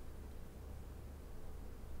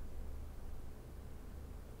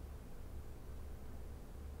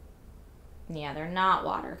 Yeah, they're not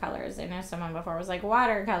watercolors. I know someone before was like,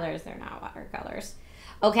 watercolors. They're not watercolors.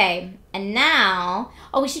 Okay, and now...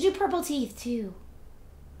 Oh, we should do purple teeth, too.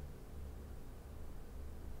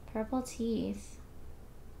 Purple teeth.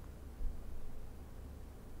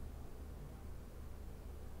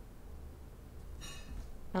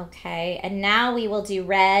 Okay, and now we will do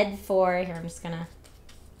red for... Here, I'm just gonna...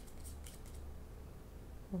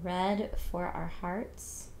 Red for our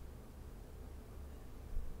hearts.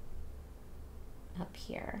 Up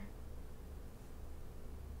here.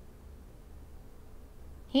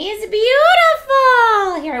 He's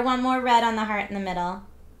beautiful! Here, I want more red on the heart in the middle.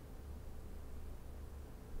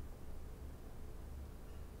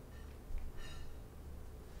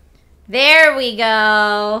 There we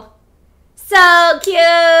go. So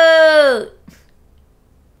cute.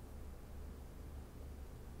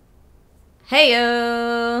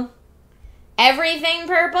 Heyo. Everything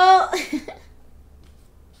purple.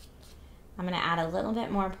 I'm going to add a little bit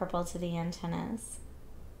more purple to the antennas.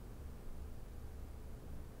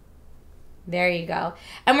 There you go.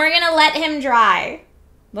 And we're going to let him dry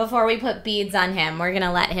before we put beads on him. We're going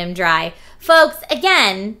to let him dry. Folks,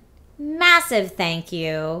 again, massive thank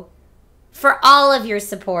you for all of your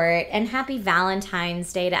support, and happy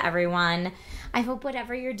Valentine's Day to everyone. I hope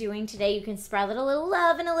whatever you're doing today, you can spread a little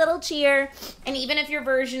love and a little cheer. And even if your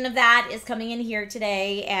version of that is coming in here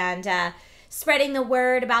today and spreading the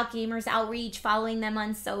word about Gamers Outreach, following them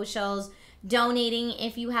on socials, donating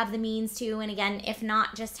if you have the means to, and again, if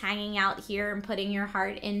not, just hanging out here and putting your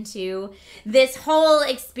heart into this whole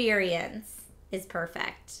experience is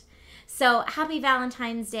perfect. So happy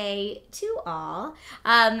Valentine's Day to all.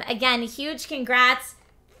 Again, huge congrats.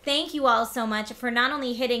 Thank you all so much for not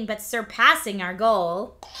only hitting but surpassing our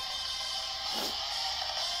goal.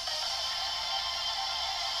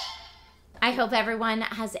 I hope everyone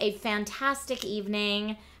has a fantastic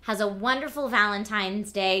evening, has a wonderful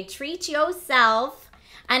Valentine's Day. Treat yourself,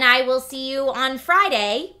 and I will see you on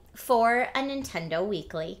Friday for a Nintendo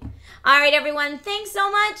Weekly. All right, everyone, thanks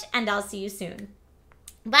so much, and I'll see you soon.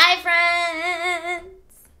 Bye, friends!